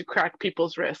able to crack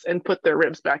people's wrists and put their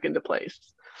ribs back into place.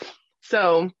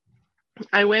 So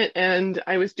I went and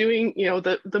I was doing,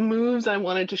 the moves I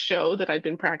wanted to show that I'd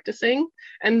been practicing.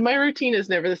 And my routine is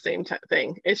never the same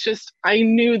thing. It's just, I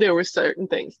knew there were certain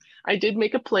things. I did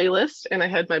make a playlist, and I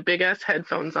had my big ass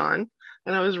headphones on,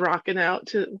 and I was rocking out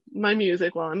to my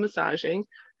music while I'm massaging.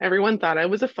 Everyone thought I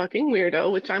was a fucking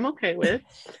weirdo, which I'm okay with.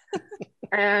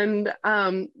 And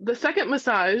the second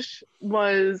massage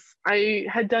was, I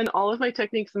had done all of my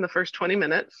techniques in the first 20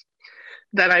 minutes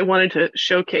that I wanted to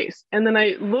showcase. And then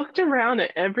I looked around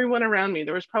at everyone around me.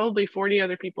 There was probably 40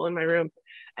 other people in my room,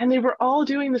 and they were all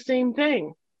doing the same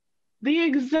thing, the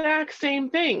exact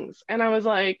same things. And I was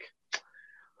like,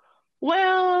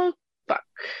 well, fuck.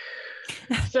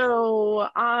 So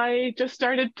I just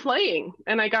started playing,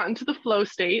 and I got into the flow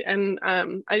state. And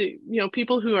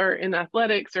people who are in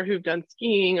athletics, or who've done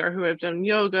skiing, or who have done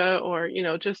yoga, or,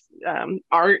 just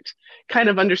art, kind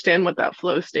of understand what that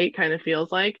flow state kind of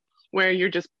feels like, where you're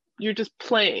just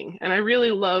playing. And I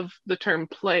really love the term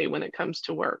play when it comes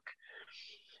to work.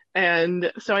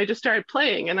 And so I just started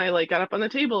playing, and I like got up on the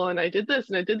table and I did this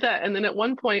and I did that. And then at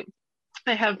one point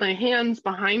I have my hands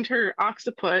behind her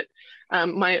occiput,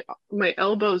 my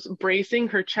elbows bracing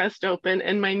her chest open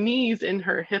and my knees in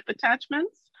her hip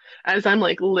attachments as I'm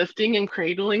like lifting and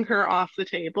cradling her off the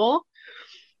table.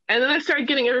 And then I started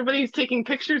getting everybody's taking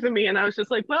pictures of me, and I was just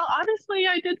like, well, honestly,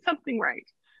 I did something right.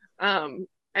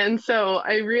 And so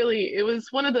it was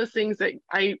one of those things that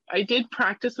I did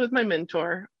practice with my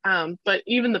mentor, but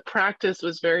even the practice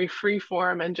was very free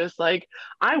form and just like,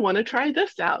 I want to try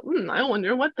this out. I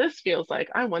wonder what this feels like.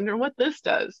 I wonder what this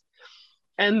does.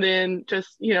 And then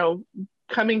just,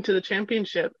 coming to the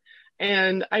championship.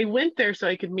 And I went there so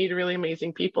I could meet really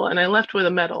amazing people, and I left with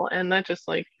a medal. And that just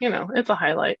like, it's a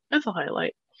highlight. It's a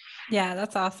highlight. Yeah,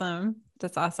 that's awesome.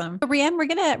 That's awesome. So, Rianne, we're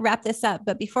going to wrap this up.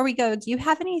 But before we go, do you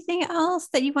have anything else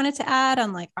that you wanted to add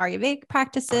on like Ayurvedic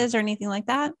practices or anything like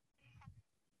that?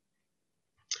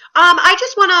 I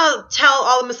just want to tell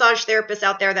all the massage therapists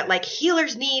out there that like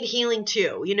healers need healing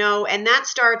too, and that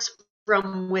starts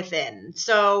from within.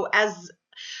 So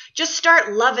just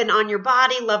start loving on your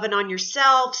body, loving on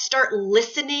yourself, start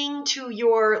listening to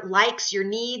your likes, your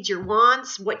needs, your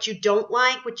wants, what you don't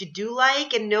like, what you do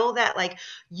like, and know that like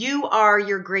you are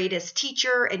your greatest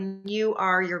teacher and you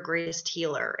are your greatest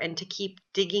healer, and to keep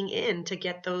digging in to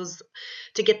get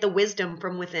the wisdom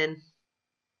from within.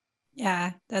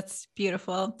 Yeah, that's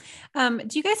beautiful. Do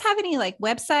you guys have any like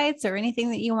websites or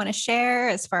anything that you want to share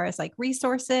as far as like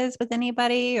resources with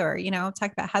anybody, or,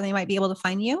 talk about how they might be able to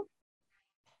find you?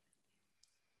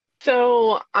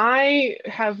 So I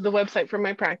have the website for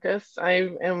my practice.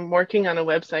 I am working on a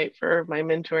website for my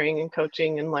mentoring and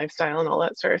coaching and lifestyle and all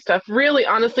that sort of stuff. Really,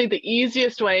 honestly, the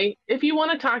easiest way, if you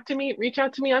want to talk to me, reach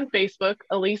out to me on Facebook,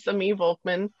 Elise Ami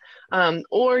Volkman,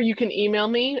 or you can email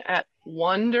me at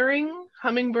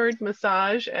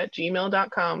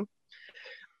wanderinghummingbirdmassage@gmail.com.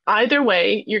 Either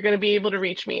way, you're going to be able to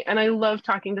reach me. And I love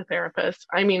talking to therapists.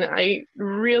 I mean, I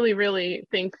really, really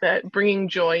think that bringing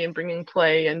joy and bringing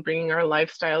play and bringing our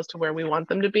lifestyles to where we want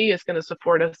them to be is going to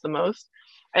support us the most.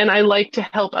 And I like to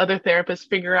help other therapists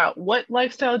figure out, what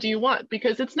lifestyle do you want?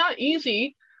 Because it's not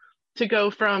easy to go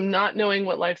from not knowing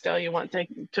what lifestyle you want to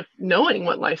knowing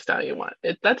what lifestyle you want.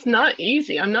 That's not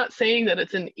easy. I'm not saying that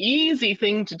it's an easy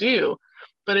thing to do,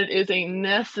 but it is a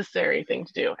necessary thing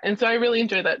to do. And so I really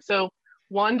enjoy that. So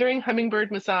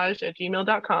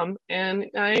wanderinghummingbirdmassage@gmail.com, and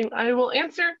I will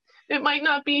answer. It might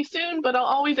not be soon, but I'll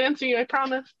always answer you, I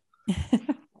promise.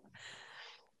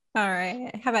 All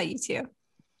right. How about you two?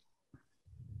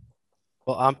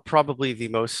 Well, I'm probably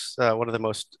one of the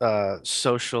most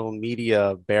social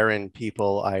media barren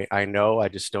people I know. I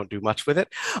just don't do much with it.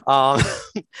 I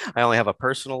only have a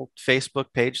personal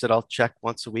Facebook page that I'll check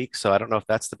once a week, so I don't know if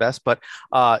that's the best, but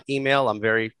email, I'm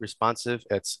very responsive.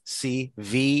 It's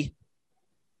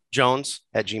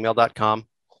cvjones@gmail.com.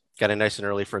 Got in nice and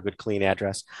early for a good clean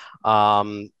address.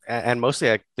 And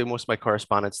mostly I do most of my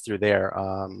correspondence through there.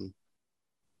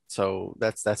 So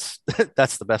that's that's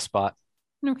the best spot.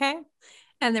 Okay.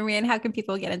 And then Rianne, how can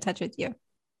people get in touch with you?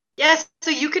 Yes, so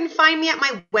you can find me at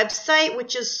my website,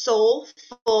 which is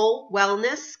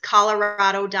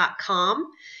soulfulwellnesscolorado.com.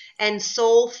 And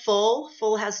Soulful,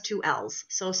 full has 2 L's.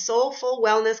 So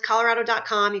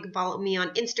soulfulwellnesscolorado.com. You can follow me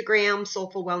on Instagram,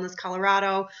 Soulful Wellness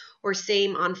Colorado, or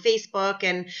same on Facebook.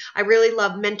 And I really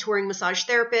love mentoring massage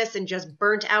therapists and just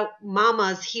burnt out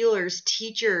mamas, healers,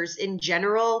 teachers in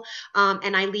general.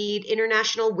 And I lead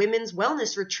international women's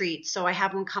wellness retreats. So I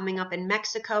have one coming up in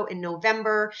Mexico in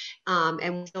November,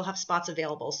 and we still have spots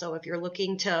available. So if you're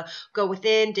looking to go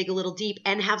within, dig a little deep,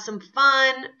 and have some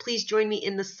fun, please join me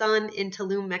in the sun in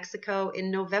Tulum, Mexico in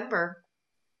November.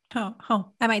 Oh,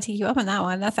 I might take you up on that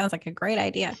one. That sounds like a great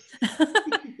idea.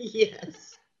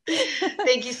 Yes.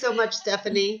 Thank you so much,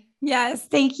 Stephanie. Yes,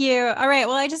 thank you. All right.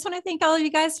 Well, I just want to thank all of you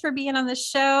guys for being on the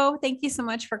show. Thank you so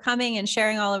much for coming and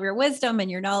sharing all of your wisdom and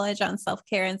your knowledge on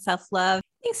self-care and self-love.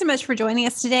 Thanks so much for joining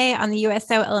us today on the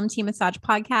USO LMT Massage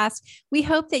Podcast. We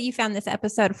hope that you found this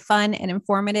episode fun and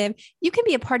informative. You can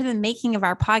be a part of the making of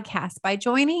our podcast by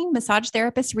joining Massage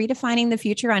Therapists Redefining the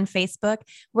Future on Facebook,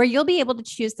 where you'll be able to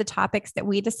choose the topics that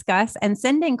we discuss and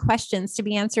send in questions to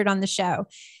be answered on the show.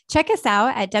 Check us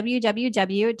out at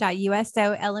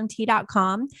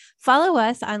www.usolmt.com. Follow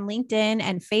us on LinkedIn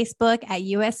and Facebook at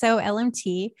USO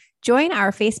LMT. Join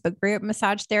our Facebook group,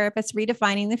 Massage Therapists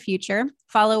Redefining the Future.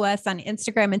 Follow us on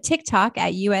Instagram and TikTok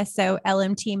at USO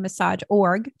LMT Massage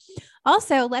Org.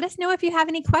 Also, let us know if you have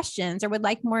any questions or would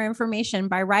like more information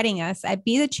by writing us at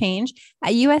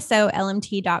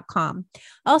BeTheChange@usolmt.com.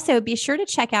 Also, be sure to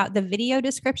check out the video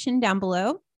description down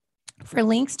below for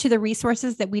links to the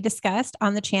resources that we discussed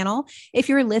on the channel. If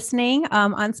you're listening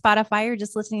on Spotify or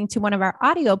just listening to one of our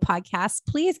audio podcasts,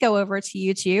 please go over to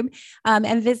YouTube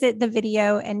and visit the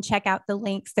video and check out the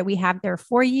links that we have there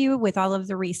for you with all of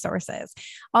the resources.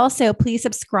 Also, please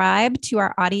subscribe to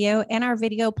our audio and our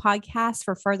video podcast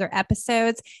for further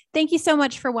episodes. Thank you so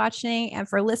much for watching and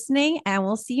for listening, and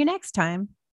we'll see you next time.